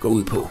forening går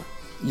ud på.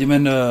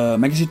 Jamen,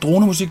 man kan sige, at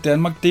Dronemusik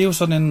Danmark, det er jo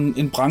sådan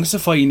en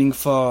brancheforening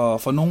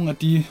for nogle af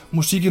de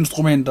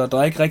musikinstrumenter,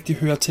 der ikke rigtig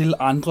hører til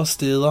andre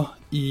steder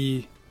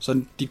i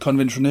sådan de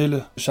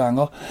konventionelle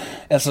genrer.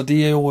 Altså,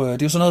 det er jo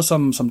sådan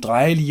noget som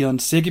drejelieren,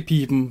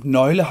 sækkepiben,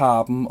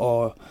 nøgleharpen,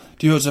 og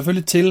det hører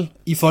selvfølgelig til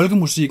i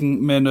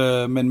folkemusikken,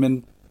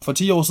 men for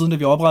 10 år siden, da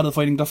vi oprettede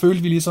foreningen, der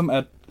følte vi ligesom,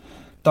 at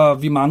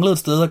vi manglede et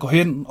sted at gå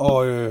hen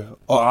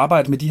og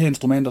arbejde med de her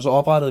instrumenter, så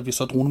oprettede vi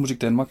så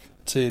Dronemusik Danmark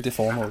til det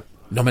formål.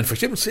 Når man for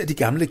eksempel ser de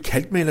gamle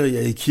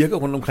kalkmalerier i kirker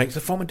rundt omkring, så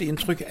får man det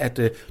indtryk, at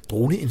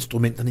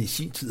droneinstrumenterne i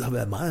sin tid har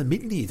været meget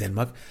almindelige i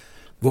Danmark.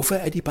 Hvorfor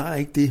er de bare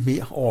ikke det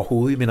mere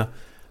overhovedet? Jeg mener,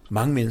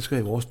 mange mennesker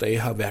i vores dage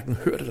har hverken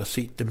hørt eller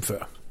set dem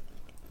før.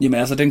 Jamen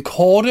altså,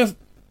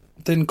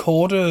 den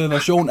korte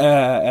version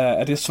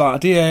af det svar,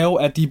 det er jo,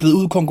 at de er blevet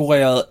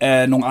udkonkurreret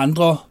af nogle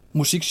andre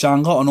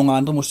musikgenre og nogle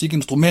andre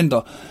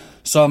musikinstrumenter,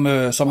 som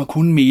har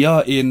kunnet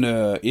mere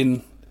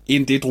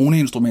end det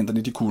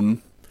droneinstrumenterne de kunne.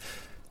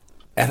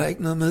 Er der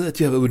ikke noget med, at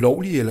de har været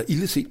ulovlige eller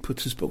illeset på et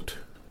tidspunkt?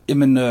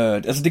 Jamen,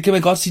 altså det kan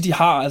man godt sige, de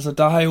har. Altså,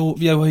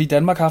 vi har jo i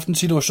Danmark haft en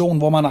situation,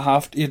 hvor man har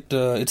haft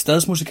et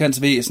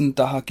stadsmusikantsvæsen,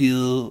 der har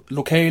givet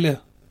lokale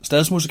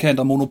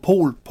stadsmusikanter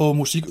monopol på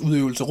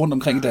musikudøvelse rundt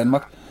omkring i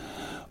Danmark.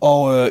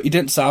 Og i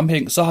den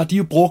sammenhæng, så har de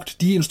jo brugt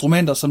de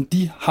instrumenter, som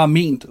de har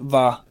ment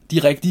var de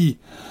rigtige.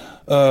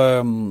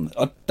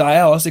 Og der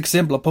er også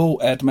eksempler på,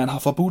 at man har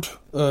forbudt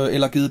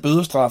eller givet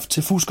bødestraf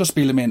til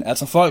fuskerspillemænd,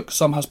 altså folk,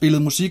 som har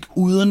spillet musik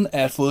uden at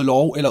have fået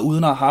lov, eller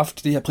uden at have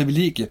haft det her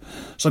privilegie,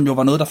 som jo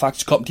var noget, der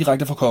faktisk kom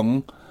direkte fra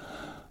kongen.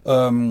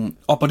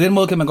 Og på den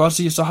måde kan man godt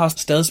sige, så har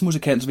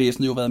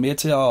stadsmusikantsvæsenet jo været med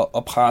til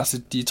at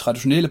presse de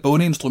traditionelle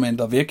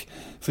bondeinstrumenter væk,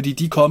 fordi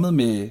de er kommet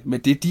med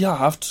det, de har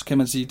haft, kan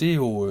man sige, det er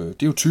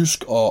jo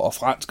tysk og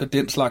fransk og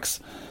den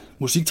slags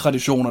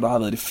musiktraditioner, der har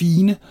været det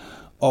fine.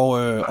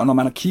 Og når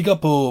man kigger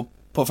på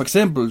for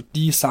eksempel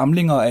de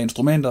samlinger af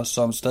instrumenter,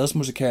 som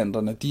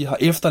stadsmusikanterne de har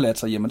efterladt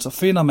sig, jamen så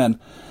finder man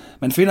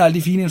finder alle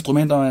de fine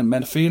instrumenter,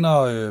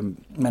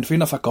 man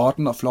finder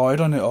fagotten og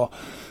fløjterne og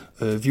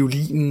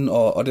violinen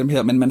og dem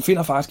her, men man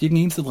finder faktisk ikke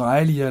en eneste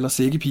drejelier eller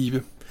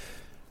sækkepibe.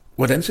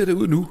 Hvordan ser det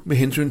ud nu med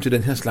hensyn til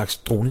den her slags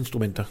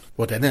droneinstrumenter?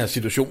 Hvordan er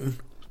situationen?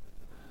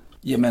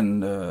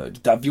 Jamen,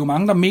 der er jo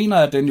mange, der mener,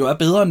 at den jo er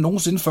bedre end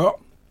nogensinde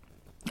før.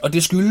 Og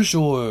det skyldes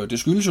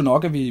jo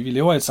nok, at vi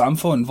lever i et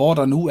samfund, hvor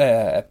der nu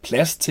er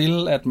plads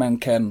til, at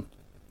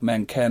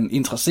man kan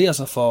interessere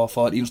sig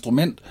for et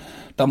instrument,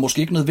 der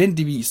måske ikke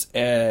nødvendigvis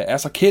er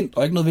så kendt,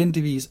 og ikke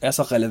nødvendigvis er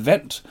så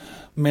relevant.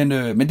 Men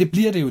det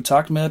bliver det jo i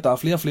takt med, at der er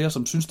flere og flere,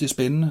 som synes, det er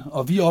spændende.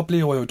 Og vi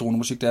oplever jo i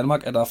Dronemusik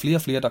Danmark, at der er flere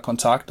og flere, der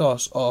kontakter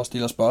os og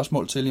stiller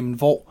spørgsmål til, jamen,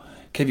 hvor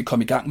kan vi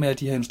komme i gang med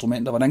de her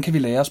instrumenter? Hvordan kan vi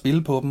lære at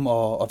spille på dem,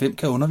 og hvem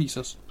kan undervise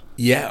os?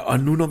 Ja, og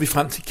nu når vi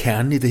frem til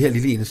kernen i det her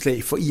lille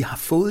indslag, for I har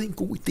fået en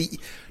god idé,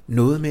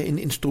 noget med en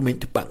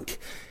instrumentbank.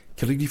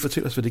 Kan du ikke lige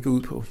fortælle os, hvad det går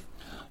ud på?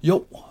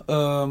 Jo,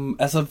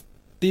 altså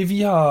det vi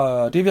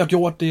har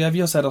gjort, det er, at vi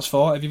har sat os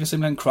for, at vi vil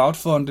simpelthen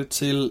crowdfunde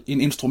til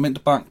en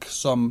instrumentbank,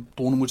 som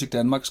Dronemusik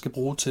Danmark skal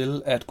bruge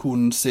til at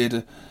kunne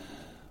sætte,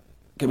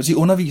 kan man sige,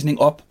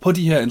 undervisning op på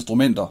de her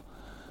instrumenter.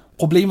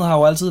 Problemet har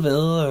jo altid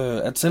været,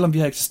 at selvom vi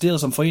har eksisteret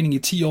som forening i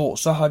 10 år,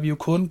 så har vi jo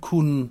kun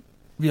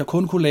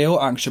kunne lave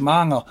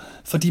arrangementer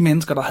for de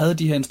mennesker, der havde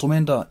de her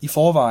instrumenter i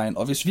forvejen.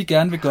 Og hvis vi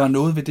gerne vil gøre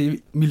noget ved det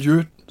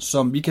miljø,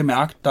 som vi kan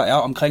mærke, der er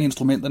omkring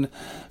instrumenterne,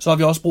 så har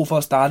vi også brug for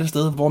at starte et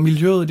sted, hvor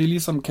miljøet det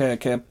ligesom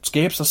kan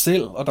skabe sig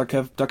selv, og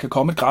der kan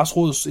komme et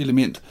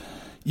græsrodselement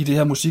i det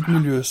her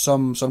musikmiljø,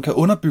 som kan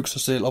underbygge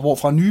sig selv, og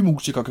hvorfra nye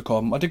musikere kan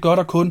komme. Og det gør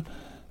der kun,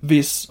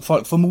 hvis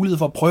folk får mulighed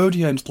for at prøve de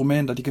her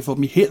instrumenter, de kan få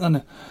dem i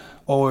hænderne,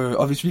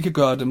 og hvis vi kan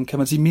gøre dem, kan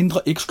man sige,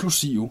 mindre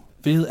eksklusive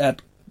ved at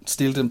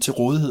stille dem til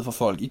rådighed for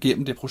folk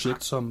igennem det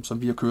projekt, som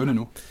vi har kørende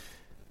nu.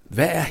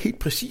 Hvad er helt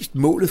præcist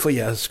målet for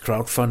jeres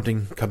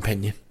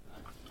crowdfunding-kampagne?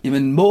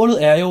 Jamen,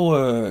 målet er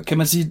jo, kan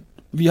man sige,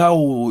 Vi har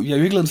jo i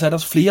virkeligheden sat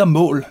os flere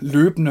mål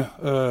løbende.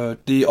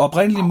 Det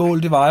oprindelige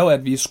mål, det var jo,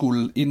 at vi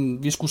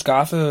skulle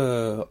skaffe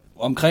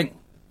omkring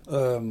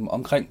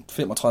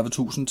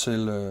 35.000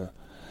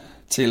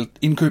 til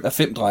indkøb af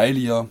 5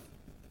 drejeliger.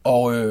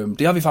 Og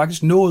det har vi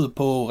faktisk nået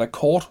på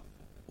rekord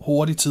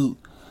hurtig tid.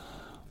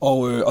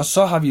 Og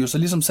så har vi jo så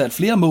ligesom sat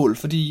flere mål,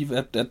 fordi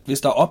at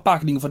hvis der er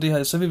opbakning for det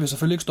her, så vil vi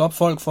selvfølgelig ikke stoppe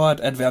folk for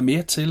at være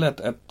med til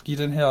at give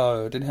den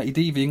her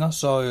idé vinger.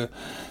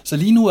 Så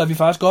lige nu er vi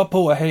faktisk oppe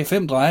på at have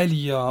 5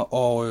 drejeliger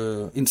og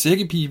en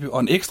sækkepibe og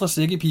en ekstra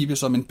sækkepibe,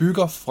 som en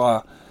bygger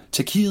fra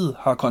Tjekkiet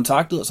har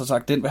kontaktet os og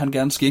sagt, den vil han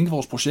gerne skænke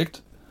vores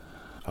projekt.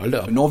 Hold da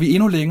op. Når vi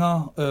endnu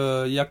længere,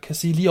 jeg kan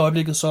sige lige i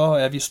øjeblikket, så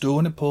er vi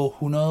stående på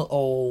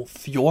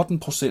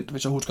 114%,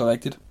 hvis jeg husker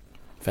rigtigt.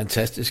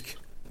 Fantastisk.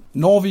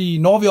 Når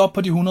vi er op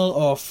på de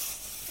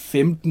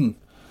 115,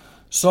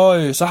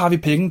 så har vi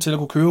penge til at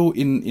kunne købe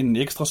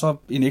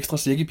en ekstra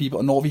sækkepibe,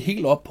 og når vi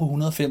helt op på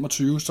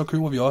 125, så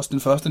køber vi også den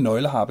første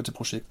nøgleharpe til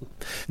projektet.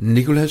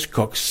 Nicolas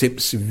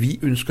Koch-Sems, vi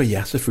ønsker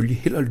jer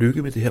selvfølgelig held og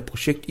lykke med det her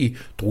projekt i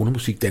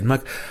Dronemusik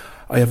Danmark.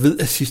 Og jeg ved,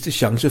 at sidste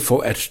chance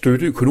for at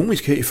støtte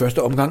økonomisk her i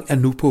første omgang er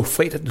nu på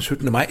fredag den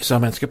 17. maj, så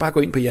man skal bare gå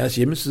ind på jeres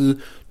hjemmeside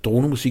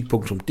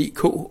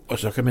dronemusik.dk, og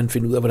så kan man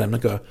finde ud af, hvordan man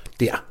gør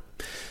der.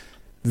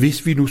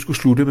 Hvis vi nu skulle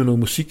slutte med noget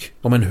musik,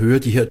 hvor man hører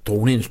de her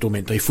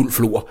droneinstrumenter i fuld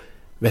flor,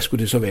 hvad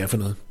skulle det så være for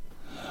noget?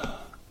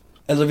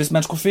 Altså hvis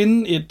man skulle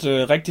finde et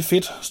rigtig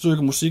fedt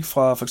stykke musik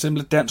fra for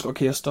eksempel et dansk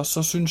orkester,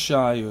 så synes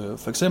jeg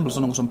for eksempel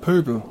sådan nogle som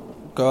Pøbel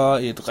gør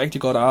et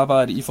rigtig godt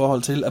arbejde i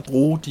forhold til at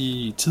bruge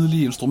de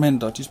tidlige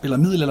instrumenter. De spiller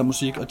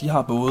middelaldermusik, og de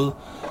har både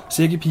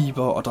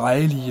sækkepiber og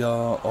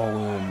drejeliger,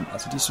 og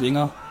altså de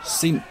svinger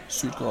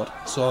sindssygt godt.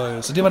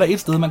 Så det var da et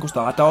sted, man kunne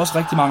starte. Der er også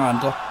rigtig mange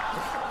andre.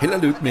 Held og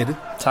lykke med det.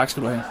 Tak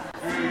skal du have.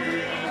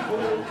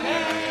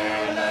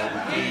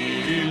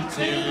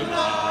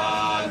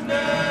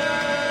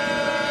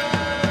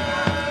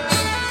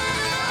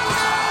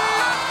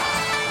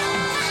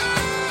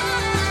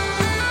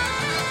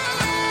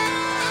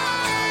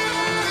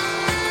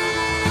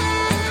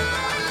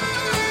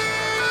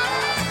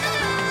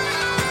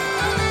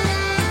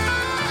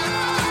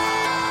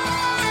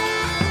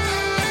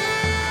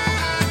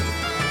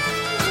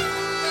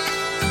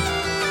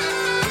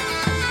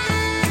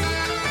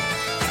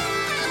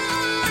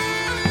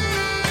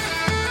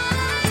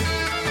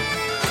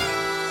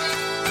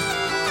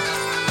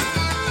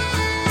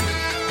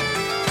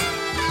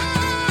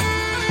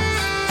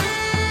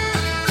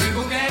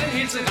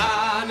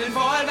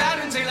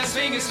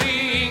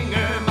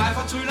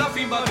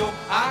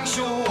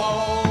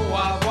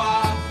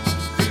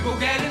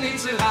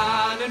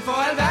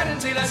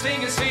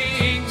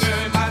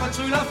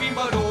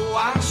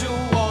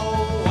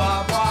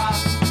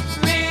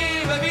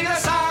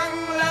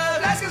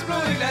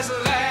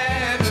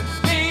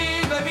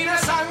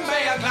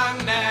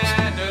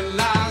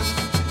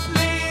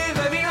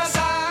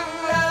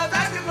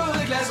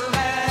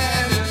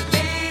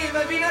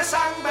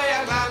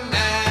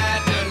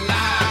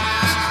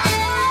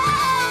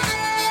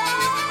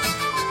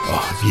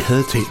 Vi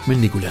havde talt med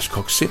Nicolas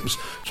Koch-Sems,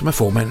 som er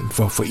formanden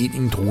for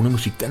foreningen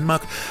Dronemusik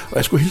Danmark, og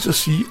jeg skulle hilse at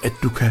sige, at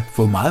du kan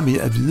få meget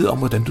mere at vide om,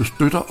 hvordan du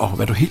støtter, og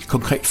hvad du helt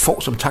konkret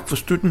får som tak for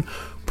støtten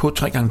på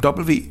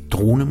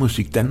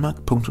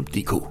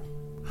www.dronemusikdanmark.dk.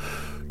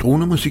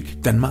 Dronemusik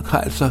Danmark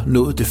har altså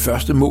nået det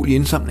første mål i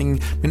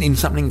indsamlingen, men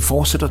indsamlingen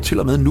fortsætter til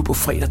og med nu på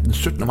fredag den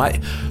 17. maj,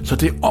 så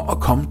det er om at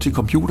komme til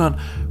computeren,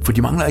 for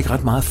de mangler ikke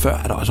ret meget, før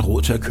er der også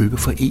råd til at købe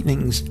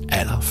foreningens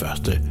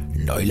allerførste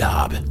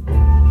nøgleharpe.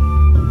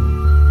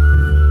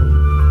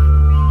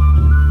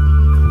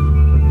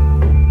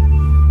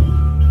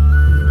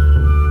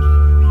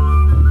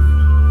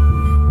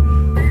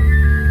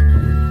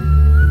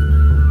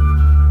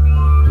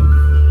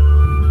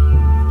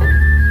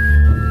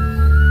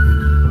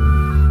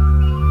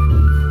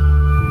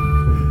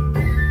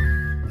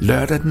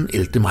 Lørdag den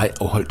 11. maj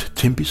afholdt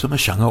Tempi, som er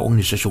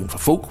genreorganisation for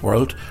folk,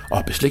 world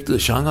og beslægtede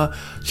genre,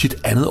 sit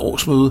andet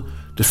årsmøde,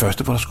 det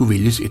første, hvor der skulle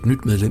vælges et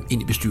nyt medlem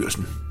ind i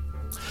bestyrelsen.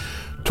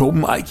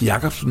 Torben Eik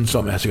Jacobsen,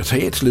 som er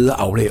sekretariatsleder,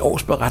 aflagde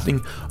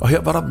årsberetning, og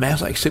her var der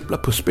masser af eksempler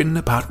på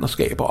spændende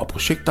partnerskaber og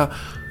projekter,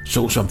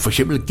 såsom for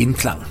eksempel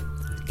Genklang.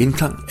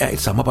 Genklang er et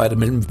samarbejde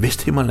mellem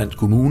Vesthimmerlands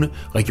Kommune,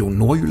 Region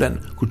Nordjylland,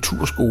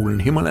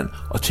 Kulturskolen Himmerland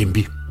og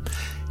Tempi.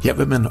 Her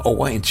vil man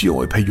over en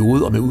 10-årig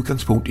periode og med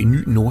udgangspunkt i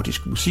ny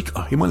nordisk musik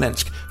og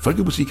himmerlandsk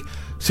folkemusik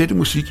sætte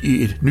musik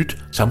i et nyt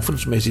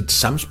samfundsmæssigt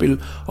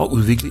samspil og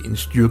udvikle en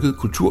styrket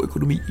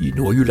kulturøkonomi i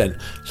Nordjylland,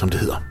 som det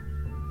hedder.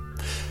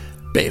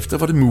 Bagefter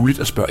var det muligt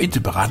at spørge ind til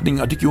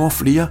beretningen, og det gjorde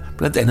flere,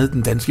 blandt andet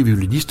den danske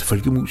violinist,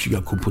 folkemusiker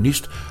og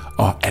komponist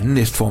og anden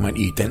næstformand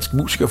i Dansk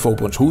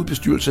Musikerforbunds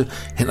hovedbestyrelse,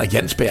 Henrik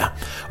Jansberg,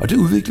 og det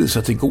udviklede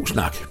sig til en god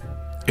snak.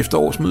 Efter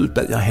årsmødet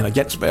bad jeg Henrik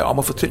Jansberg om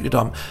at fortælle lidt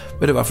om,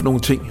 hvad det var for nogle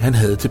ting, han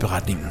havde til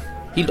beretningen.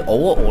 Helt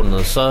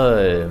overordnet, så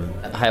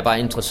har jeg bare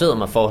interesseret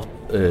mig for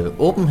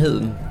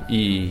åbenheden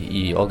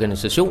i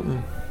organisationen.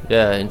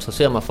 Jeg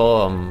interesserer mig for,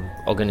 om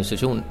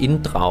organisationen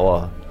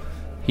inddrager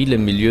hele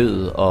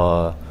miljøet,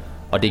 og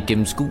det er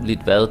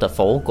gennemskueligt, hvad der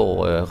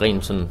foregår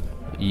rent sådan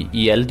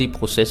i alle de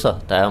processer,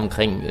 der er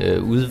omkring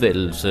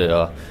udvælgelse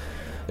og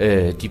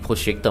de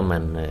projekter,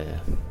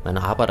 man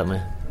arbejder med.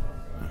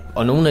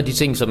 Og nogle af de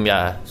ting, som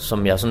jeg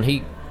sådan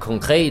helt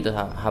konkret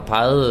har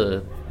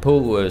peget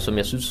på, som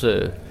jeg synes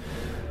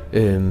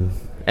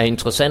er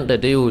interessante,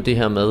 det er jo det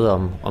her med,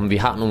 om vi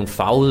har nogle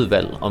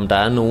fagudvalg, om der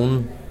er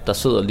nogen, der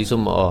sidder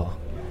ligesom og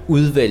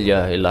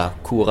udvælger eller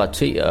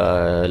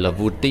kuraterer eller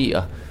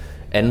vurderer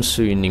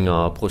ansøgninger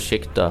og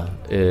projekter,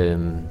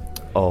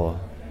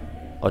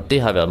 og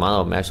det har jeg været meget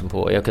opmærksom på.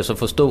 Og jeg kan så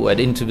forstå, at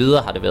indtil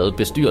videre har det været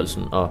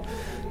bestyrelsen, og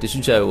det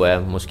synes jeg jo er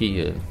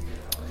måske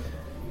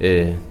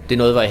det er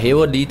noget, hvor jeg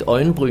hæver lige et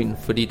øjenbryn,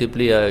 fordi det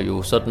bliver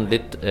jo sådan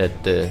lidt,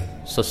 at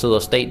så sidder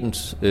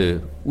statens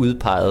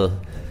udpeget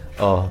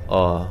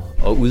og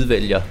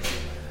udvælger.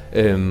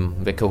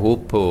 Jeg kan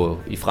håbe på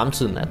i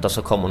fremtiden, at der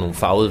så kommer nogle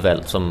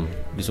fagudvalg, som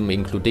ligesom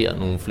inkluderer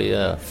nogle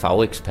flere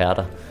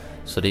fageksperter,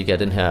 så det ikke er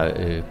den her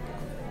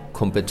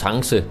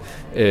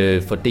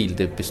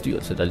kompetencefordelte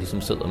bestyrelse, der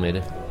ligesom sidder med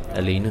det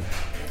alene.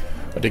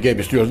 Og det gav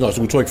bestyrelsen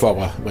også udtryk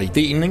for, var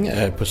ideen,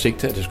 ikke? På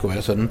sigt, at det skulle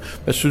være sådan.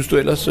 Hvad synes du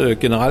ellers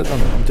generelt om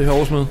det her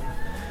årsmøde?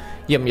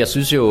 Jamen, jeg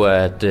synes jo,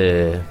 at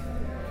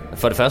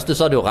for det første,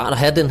 så er det jo rart at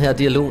have den her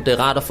dialog. Det er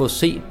rart at få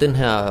set den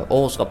her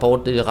årsrapport.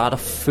 Det er rart at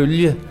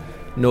følge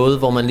noget,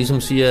 hvor man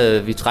ligesom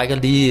siger, vi trækker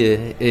lige,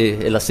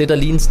 eller sætter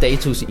lige en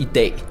status i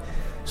dag,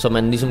 så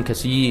man ligesom kan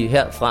sige,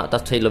 herfra, der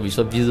taler vi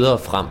så videre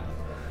frem.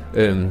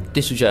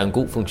 Det synes jeg er en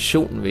god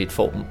funktion ved et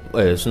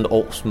sådan et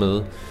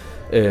årsmøde.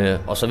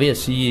 Og så vil jeg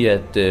sige,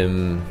 at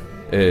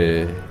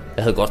jeg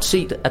havde godt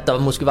set, at der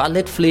måske var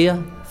lidt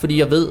flere, fordi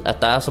jeg ved, at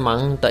der er så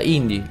mange, der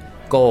egentlig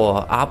går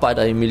og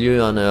arbejder i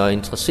miljøerne og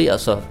interesserer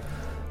sig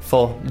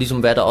for, ligesom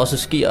hvad der også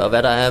sker, og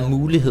hvad der er af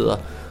muligheder.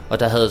 Og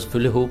der havde jeg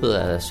selvfølgelig håbet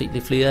at se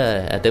lidt flere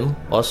af dem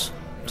også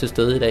til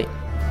stede i dag.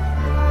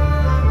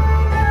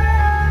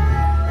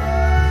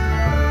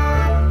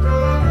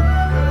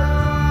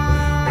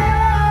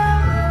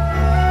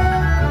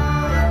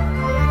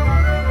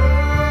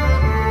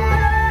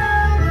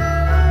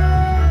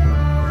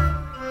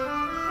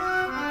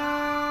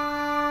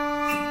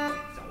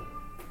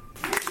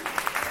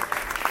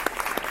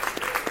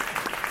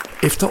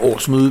 Efter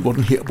årsmødet, hvor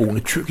den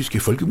herboende tyrkiske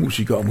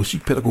folkemusiker og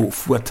musikpædagog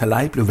Fuat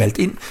Talay blev valgt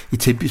ind i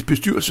Tempis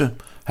bestyrelse.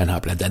 Han har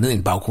blandt andet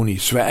en baggrund i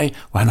Sverige,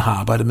 hvor han har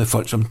arbejdet med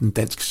folk som den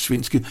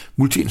dansk-svenske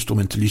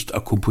multiinstrumentalist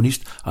og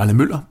komponist Arne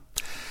Møller.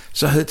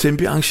 Så havde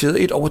Tempi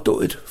arrangeret et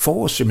overdådigt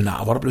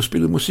forårsseminar, hvor der blev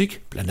spillet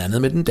musik, blandt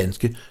andet med den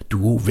danske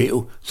duo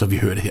Væv, som vi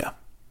hørte her.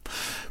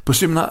 På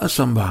seminaret,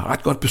 som var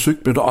ret godt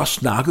besøgt, blev der også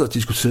snakket og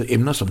diskuteret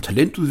emner som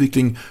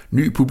talentudvikling,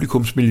 nye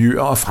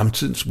publikumsmiljøer og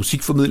fremtidens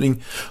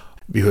musikformidling.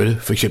 Vi hørte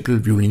for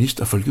eksempel violinist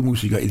og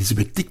folkemusiker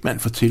Elisabeth Dickmann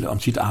fortælle om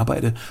sit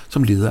arbejde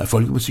som leder af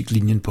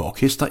folkemusiklinjen på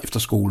Orkester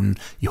Efterskolen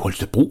i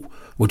Holstebro,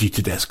 hvor de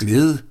til deres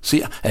glæde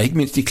ser, at ikke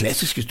mindst de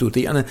klassiske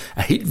studerende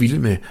er helt vilde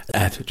med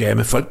at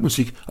jamme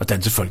folkmusik og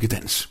danse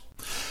folkedans.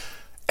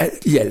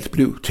 Alt i alt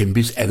blev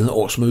Tempis andet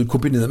årsmøde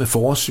kombineret med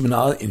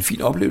forårsseminaret en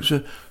fin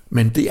oplevelse,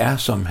 men det er,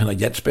 som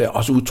Henrik Jansberg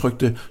også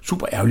udtrykte,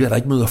 super ærgerligt, at der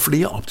ikke møder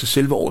flere op til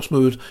selve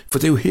årsmødet, for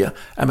det er jo her,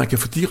 at man kan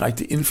få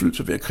direkte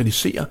indflydelse ved at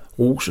kritisere,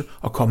 rose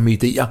og komme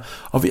med idéer,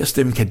 og ved at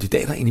stemme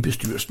kandidater ind i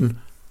bestyrelsen.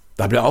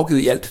 Der blev afgivet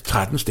i alt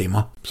 13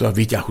 stemmer, så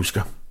vidt jeg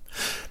husker.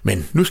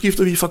 Men nu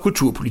skifter vi fra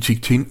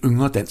kulturpolitik til en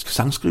yngre dansk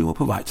sangskriver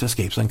på vej til at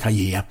skabe sig en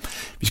karriere.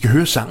 Vi skal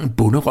høre sangen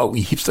Bonderøv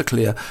i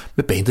hipsterklæder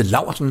med bandet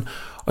Laursen,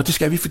 og det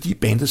skal vi, fordi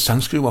bandets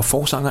sangskriver og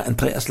forsanger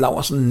Andreas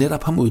Laursen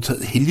netop har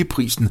modtaget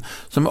Helgeprisen,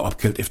 som er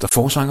opkaldt efter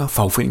forsanger,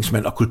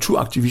 fagforeningsmand og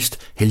kulturaktivist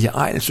Helge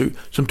Ejlsø,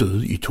 som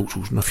døde i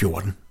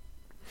 2014.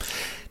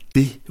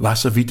 Det var,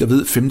 så vidt jeg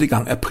ved, 5.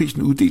 gang, at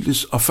prisen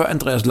uddeltes, og før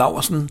Andreas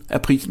Laursen er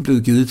prisen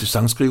blevet givet til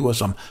sangskrivere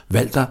som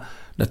Walter,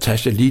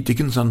 Natasha Lee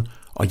Dickinson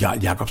og Jarl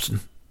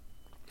Jacobsen.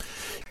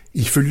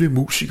 Ifølge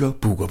musiker,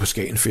 booker på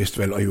Skagen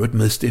Festival og i øvrigt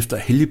medstifter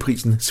af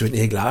Helgeprisen, Svend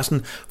Erik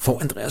Larsen,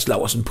 får Andreas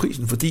Laursen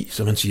prisen, fordi,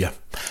 som han siger,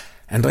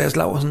 Andreas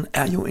Laursen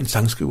er jo en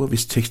sangskriver,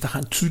 hvis tekster har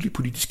en tydelig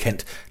politisk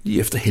kant lige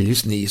efter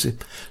Helges næse.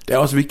 Det er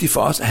også vigtigt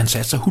for os, at han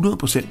satser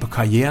 100% på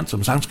karrieren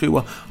som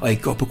sangskriver og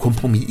ikke går på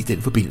kompromis i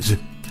den forbindelse.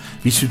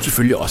 Vi synes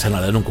selvfølgelig også, at han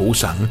har lavet nogle gode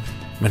sange,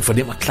 men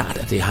fornemmer klart,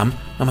 at det er ham,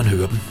 når man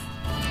hører dem.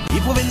 I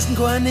provinsen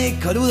kunne han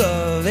ikke holde ud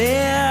og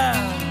være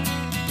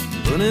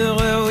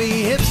bunderøv i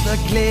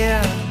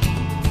hipsterklæder.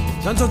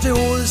 Så han tog til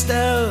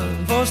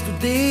hovedstaden for at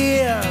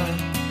studere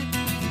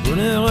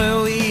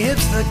bunderøv i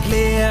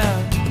hipsterklæder.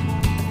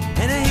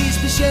 Han er helt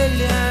speciel,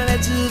 ja, han er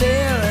altid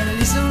der. Han er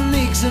ligesom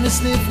Nixon med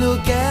snif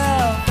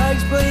nougat.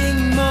 Faktisk på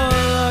ingen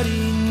måde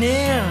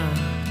ordinær.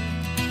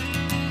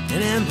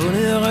 Han er en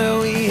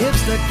bunderøv i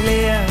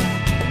hipsterklæder.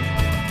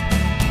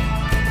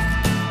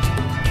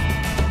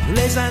 Nu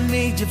læser han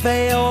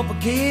mediefag over på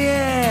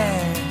KEA.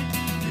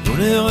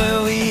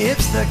 Bunderøv i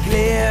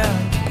hipsterklæder.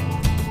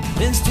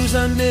 Mens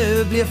tusserne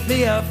bliver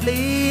flere og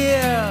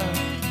flere.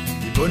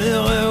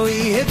 Bunderøv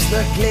i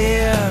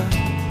hipsterklæder.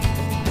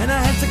 Han har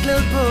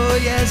halsterklæde på,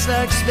 ja,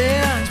 slags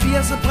svær. Han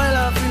spiger sig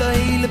briller og fylder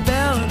hele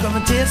bæren.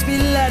 Kommer til at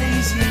spille af det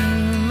i sin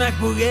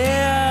MacBook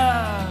Air.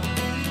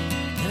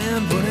 Han er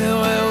en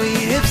bunderøv i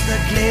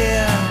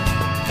hipsterklæder.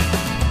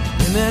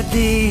 Hvem er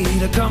det,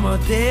 der kommer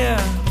der?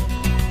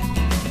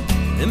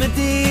 Hvem er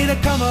det, der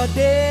kommer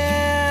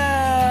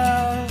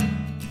der?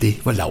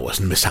 Det var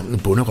Laursen med sangen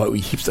Bonderøv i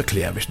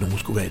hipsterklæder, hvis nogen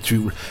skulle være i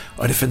tvivl.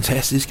 Og det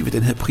fantastiske ved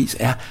den her pris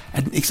er,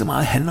 at den ikke så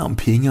meget handler om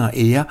penge og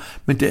ære,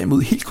 men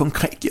derimod helt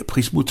konkret giver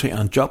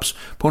prismodtageren jobs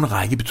på en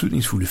række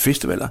betydningsfulde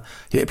festivaler,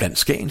 heriblandt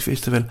Skagen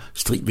Festival,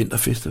 Strig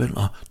Vinterfestival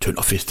og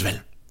Tønder Festival.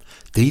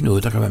 Det er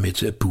noget, der kan være med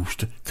til at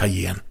booste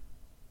karrieren.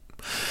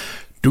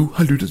 Du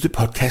har lyttet til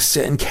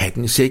podcastserien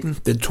Katten i Sækken,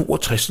 den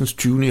 62.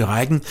 20. i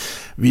rækken.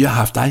 Vi har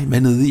haft dig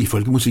med nede i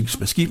Folkemusikkens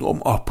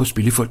Maskinrum og på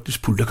Spillefolkenes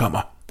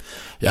Pulterkammer.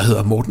 Jeg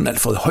hedder Morten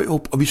Alfred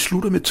Højrup, og vi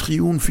slutter med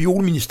trioen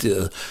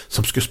Fiolministeriet,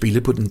 som skal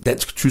spille på den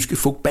dansk-tyske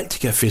Folk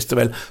Baltica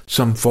Festival,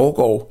 som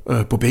foregår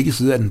på begge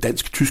sider af den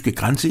dansk-tyske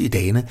grænse i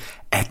dagene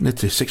 18.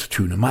 til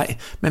 26. maj,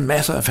 med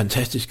masser af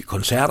fantastiske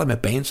koncerter med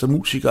bands og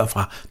musikere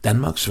fra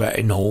Danmark,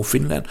 Sverige, Norge,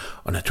 Finland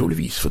og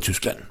naturligvis fra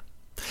Tyskland.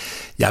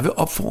 Jeg vil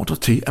opfordre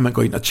til, at man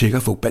går ind og tjekker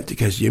Folk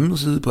Balticas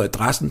hjemmeside på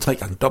adressen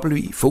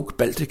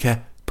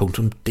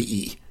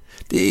www.folkbaltica.de.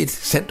 Det er et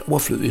sandt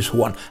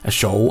overflødighedshorn af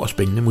sjove og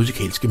spændende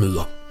musikalske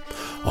møder.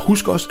 Og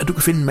husk også, at du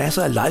kan finde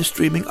masser af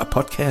livestreaming og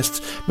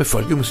podcasts med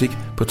folkemusik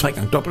på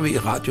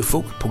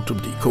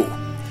www.radiofolk.dk.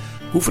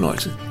 God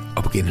fornøjelse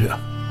og på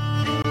genhør.